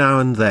every now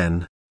and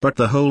then, but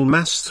the whole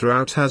mass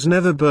throughout has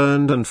never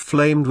burned and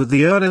flamed with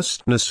the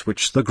earnestness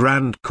which the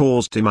grand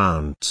cause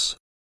demands.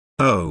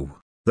 Oh,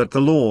 that the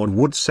Lord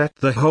would set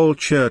the whole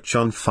church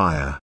on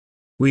fire!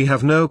 We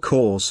have no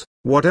cause,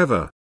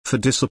 whatever, for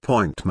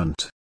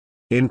disappointment.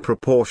 In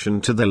proportion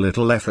to the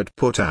little effort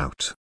put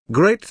out,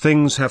 great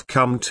things have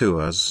come to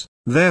us,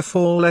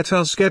 therefore let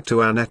us get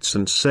to our nets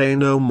and say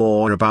no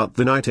more about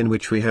the night in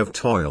which we have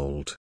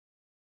toiled.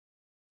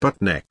 But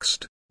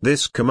next,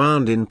 this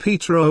command in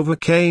Peter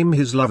overcame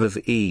his love of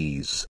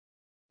ease.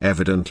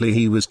 Evidently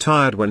he was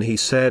tired when he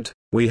said,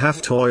 "We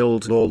have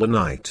toiled all the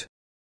night."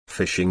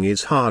 Fishing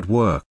is hard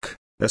work,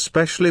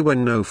 especially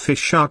when no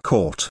fish are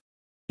caught.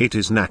 It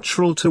is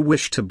natural to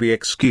wish to be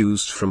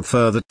excused from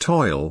further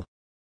toil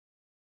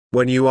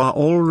when you are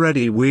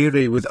already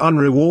weary with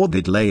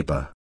unrewarded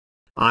labor.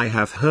 I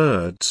have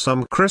heard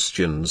some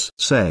Christians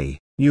say,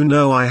 "You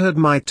know, I had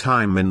my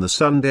time in the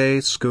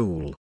Sunday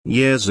school,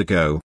 years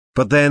ago,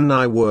 but then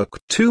I worked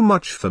too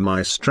much for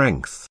my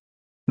strength."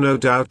 No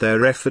doubt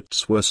their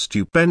efforts were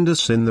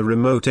stupendous in the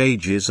remote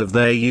ages of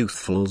their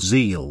youthful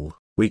zeal.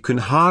 We can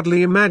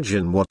hardly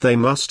imagine what they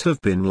must have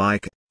been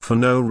like, for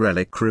no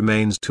relic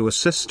remains to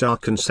assist our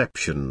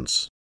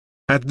conceptions.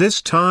 At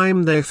this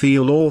time they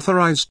feel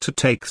authorized to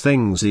take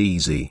things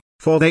easy,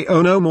 for they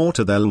owe no more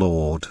to their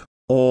Lord,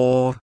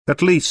 or,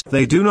 at least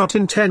they do not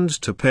intend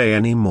to pay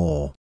any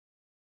more.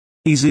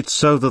 Is it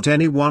so that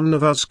any one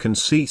of us can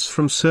cease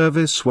from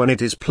service when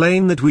it is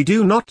plain that we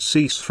do not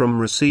cease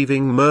from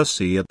receiving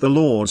mercy at the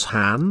Lord's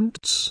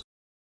hands?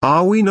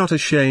 Are we not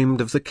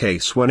ashamed of the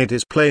case when it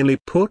is plainly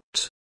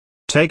put?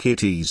 Take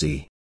it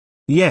easy.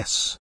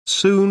 Yes,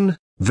 soon,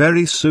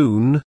 very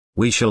soon,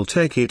 we shall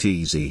take it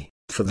easy,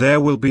 for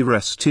there will be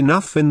rest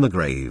enough in the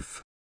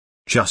grave.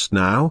 Just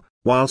now,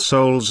 while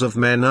souls of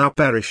men are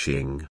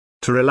perishing,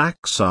 to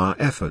relax our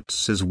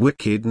efforts is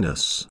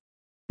wickedness.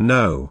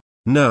 No,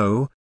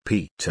 no,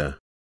 Peter.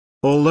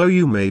 Although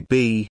you may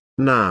be,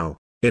 now,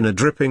 in a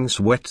dripping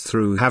sweat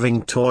through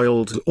having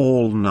toiled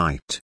all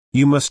night,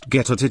 you must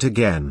get at it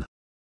again.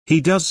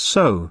 He does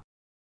so.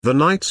 The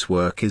night's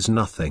work is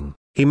nothing,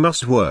 he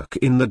must work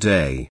in the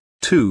day,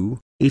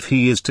 too, if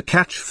he is to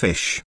catch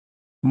fish.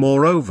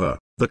 Moreover,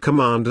 the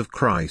command of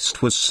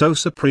Christ was so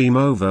supreme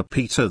over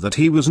Peter that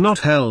he was not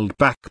held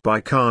back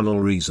by carnal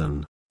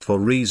reason, for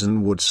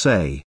reason would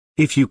say,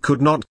 if you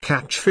could not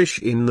catch fish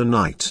in the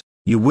night,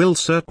 you will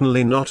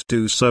certainly not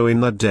do so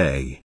in the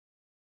day.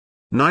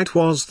 Night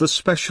was the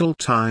special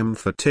time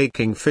for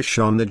taking fish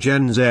on the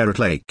Gennesaret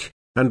lake,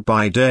 and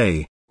by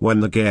day,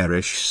 when the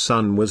garish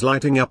sun was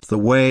lighting up the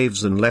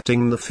waves and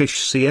letting the fish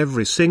see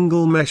every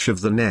single mesh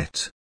of the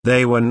net,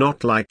 they were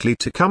not likely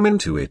to come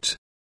into it.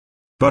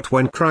 But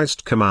when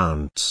Christ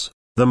commands,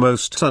 the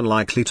most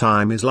unlikely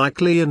time is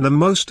likely and the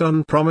most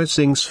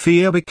unpromising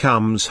sphere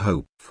becomes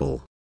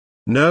hopeful.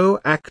 No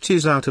act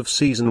is out of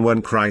season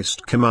when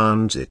Christ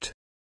commands it.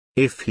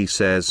 If he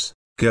says,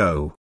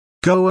 "Go,"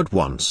 go at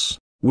once,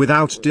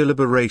 without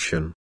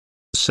deliberation.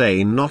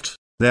 Say not,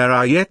 "There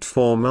are yet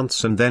 4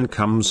 months and then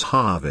comes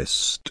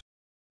harvest."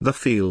 The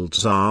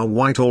fields are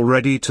white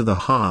already to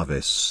the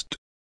harvest.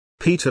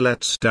 Peter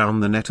lets down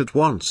the net at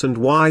once, and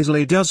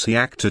wisely does he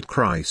act at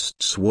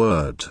Christ's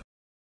word.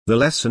 The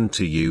lesson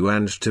to you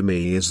and to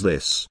me is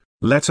this: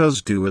 let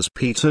us do as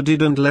Peter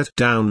did and let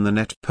down the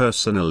net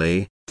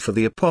personally, for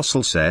the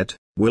apostle said,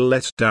 "We'll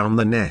let down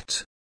the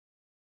net."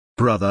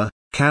 Brother,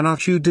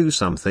 cannot you do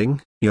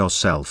something,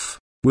 yourself,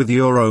 with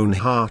your own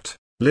heart,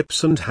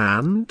 lips and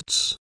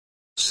hands?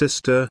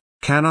 Sister,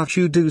 cannot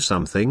you do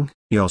something,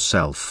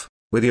 yourself,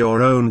 with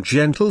your own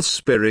gentle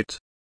spirit?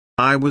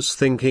 I was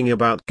thinking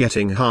about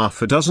getting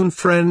half a dozen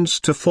friends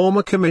to form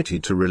a committee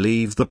to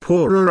relieve the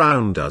poor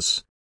around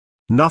us.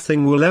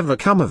 Nothing will ever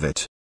come of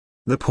it.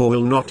 The poor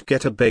will not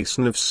get a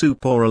basin of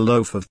soup or a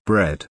loaf of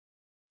bread.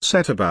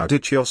 Set about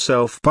it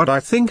yourself, but I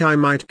think I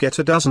might get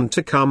a dozen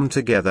to come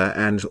together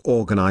and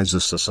organize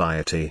a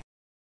society.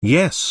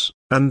 Yes,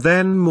 and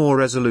then more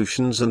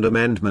resolutions and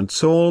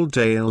amendments all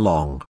day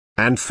long,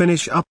 and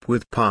finish up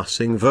with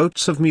passing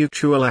votes of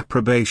mutual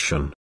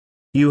approbation.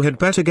 You had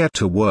better get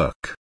to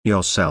work,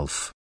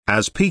 yourself,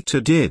 as Peter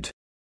did.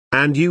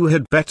 And you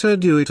had better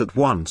do it at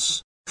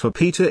once, for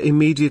Peter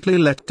immediately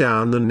let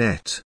down the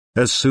net,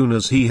 as soon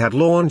as he had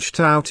launched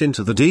out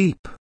into the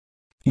deep.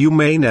 You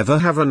may never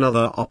have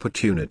another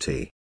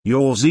opportunity,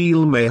 your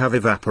zeal may have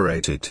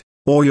evaporated,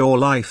 or your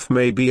life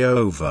may be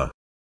over.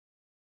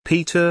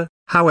 Peter,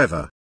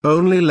 however,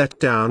 only let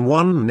down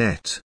 1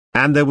 net,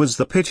 and there was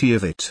the pity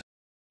of it.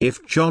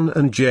 If John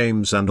and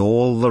James and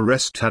all the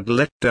rest had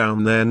let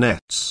down their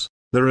nets,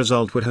 the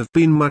result would have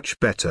been much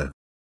better.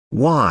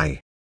 Why?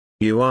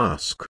 You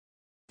ask.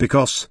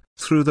 Because,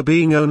 through there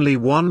being only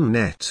 1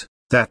 net,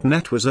 that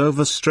net was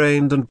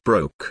overstrained and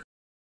broke.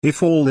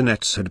 If all the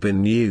nets had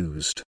been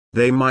used,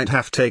 they might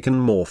have taken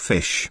more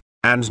fish,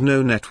 and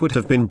no net would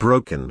have been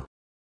broken.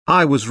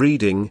 I was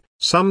reading,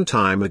 some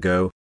time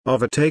ago,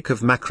 of a take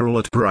of mackerel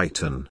at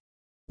Brighton.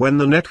 When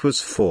the net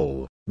was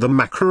full, the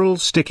mackerel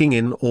sticking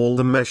in all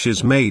the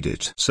meshes made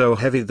it so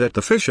heavy that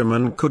the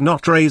fishermen could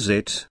not raise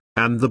it,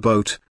 and the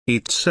boat,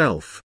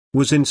 itself,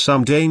 was in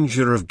some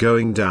danger of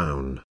going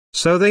down,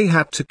 so they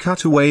had to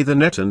cut away the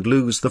net and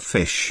lose the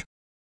fish.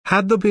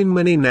 Had there been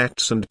many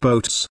nets and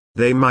boats,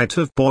 they might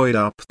have buoyed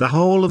up the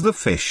whole of the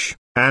fish,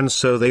 and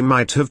so they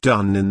might have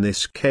done in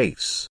this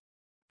case.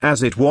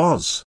 As it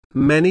was,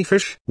 many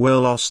fish were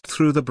lost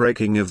through the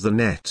breaking of the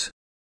net.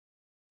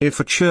 If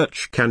a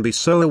church can be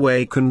so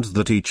awakened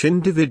that each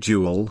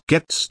individual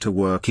gets to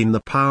work in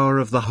the power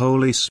of the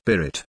Holy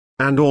Spirit,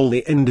 and all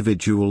the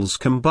individuals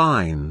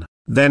combine,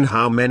 then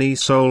how many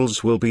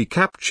souls will be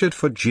captured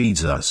for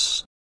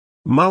Jesus?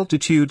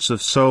 Multitudes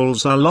of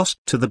souls are lost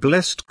to the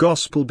blessed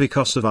gospel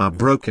because of our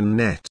broken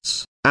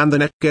nets, and the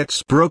net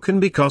gets broken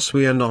because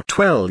we are not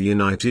well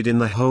united in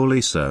the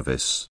holy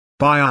service.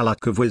 By our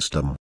lack of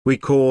wisdom, we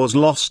cause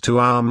loss to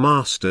our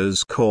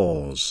Master's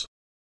cause.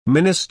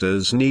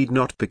 Ministers need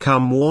not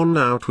become worn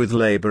out with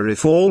labor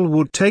if all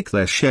would take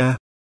their share.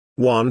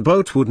 One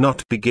boat would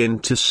not begin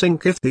to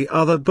sink if the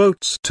other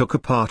boats took a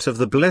part of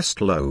the blessed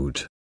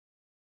load.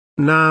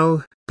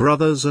 Now,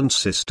 brothers and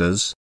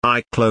sisters,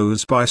 I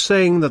close by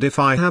saying that if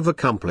I have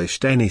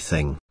accomplished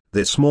anything,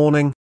 this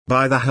morning,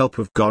 by the help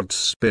of God's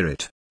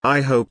Spirit,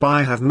 I hope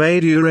I have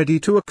made you ready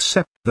to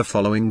accept the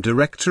following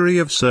directory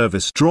of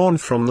service drawn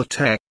from the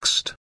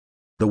text.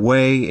 The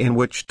way in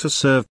which to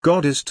serve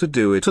God is to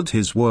do it at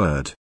His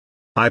word.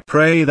 I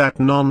pray that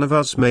none of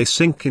us may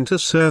sink into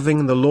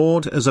serving the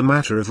Lord as a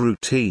matter of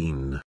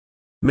routine.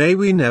 May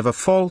we never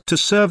fall to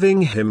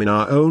serving Him in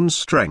our own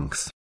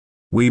strength.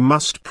 We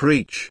must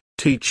preach,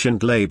 teach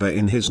and labor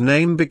in His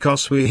name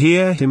because we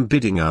hear Him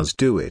bidding us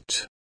do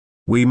it.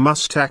 We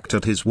must act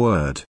at His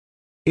word.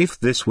 If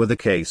this were the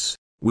case,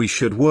 we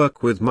should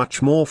work with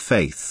much more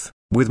faith,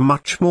 with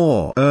much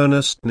more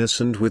earnestness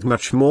and with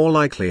much more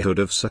likelihood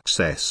of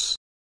success.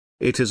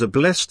 It is a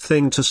blessed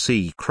thing to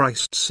see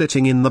Christ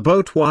sitting in the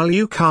boat while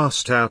you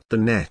cast out the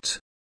net.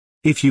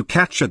 If you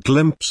catch a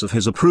glimpse of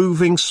His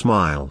approving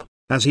smile,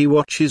 as He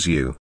watches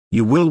you,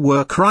 you will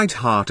work right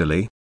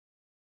heartily.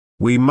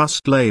 We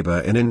must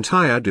labor in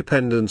entire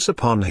dependence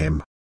upon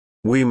Him.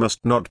 We must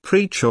not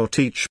preach or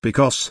teach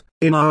because,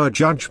 in our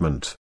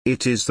judgment,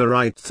 it is the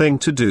right thing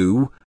to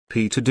do.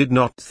 Peter did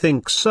not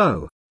think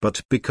so,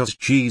 but because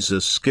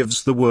Jesus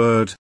gives the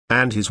word,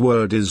 and His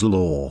word is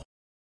law.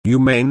 You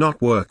may not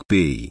work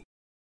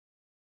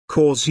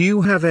because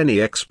you have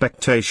any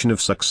expectation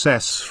of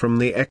success from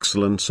the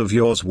excellence of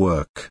your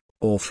work,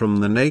 or from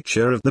the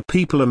nature of the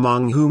people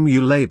among whom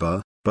you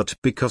labor, but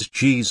because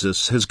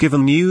Jesus has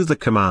given you the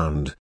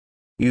command.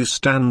 You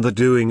stand there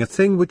doing a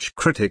thing which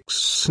critics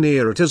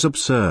sneer at as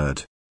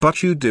absurd,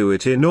 but you do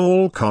it in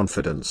all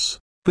confidence,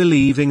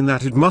 believing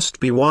that it must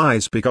be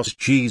wise because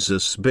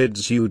Jesus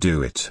bids you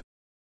do it.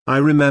 I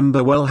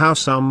remember well how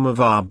some of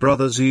our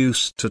brothers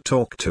used to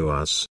talk to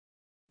us.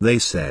 They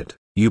said,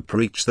 "You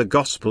preach the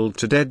gospel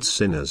to dead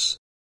sinners.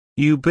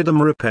 You bid them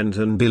repent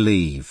and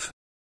believe.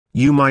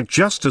 You might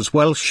just as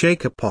well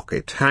shake a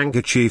pocket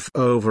handkerchief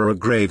over a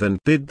grave and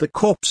bid the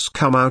corpse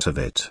come out of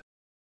it."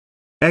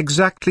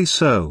 Exactly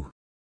so.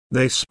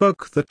 They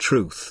spoke the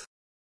truth.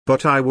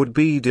 But I would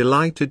be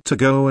delighted to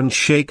go and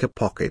shake a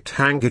pocket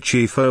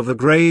handkerchief over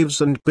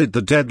graves and bid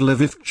the dead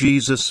live if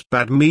Jesus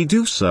bade me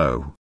do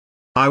so.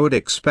 I would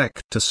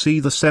expect to see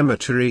the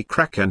cemetery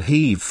crack and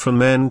heave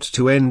from end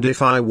to end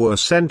if I were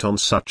sent on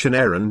such an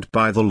errand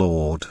by the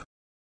Lord.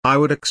 I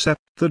would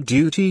accept the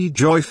duty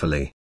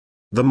joyfully.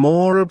 The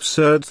more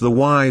absurd the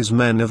wise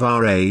men of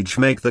our age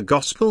make the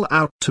gospel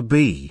out to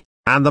be,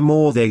 and the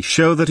more they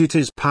show that it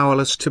is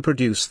powerless to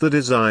produce the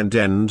designed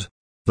end,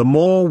 the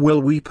more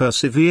will we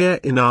persevere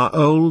in our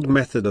old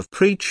method of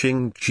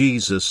preaching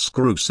Jesus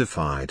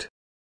crucified.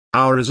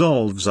 Our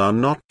resolves are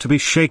not to be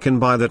shaken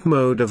by that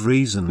mode of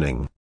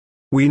reasoning.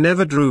 We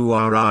never drew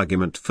our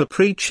argument for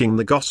preaching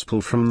the gospel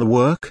from the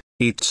work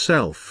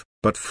itself,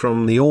 but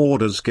from the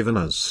orders given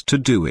us to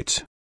do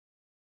it.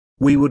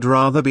 We would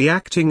rather be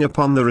acting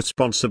upon the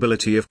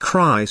responsibility of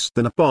Christ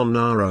than upon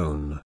our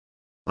own.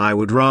 I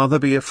would rather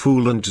be a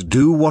fool and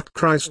do what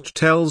Christ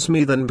tells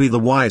me than be the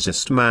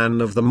wisest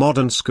man of the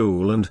modern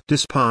school and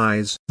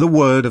despise the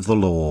word of the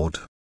Lord.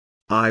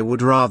 I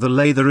would rather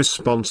lay the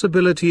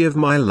responsibility of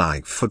my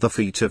life at the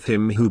feet of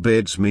Him who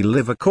bids me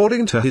live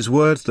according to His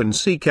word than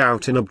seek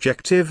out an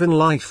objective in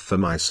life for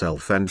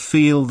myself and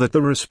feel that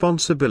the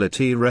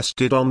responsibility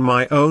rested on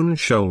my own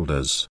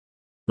shoulders.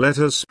 Let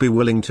us be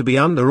willing to be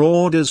under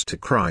orders to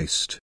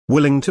Christ,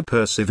 willing to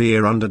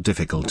persevere under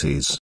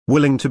difficulties,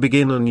 willing to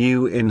begin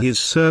anew in His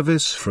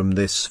service from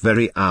this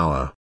very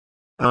hour.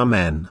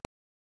 Amen.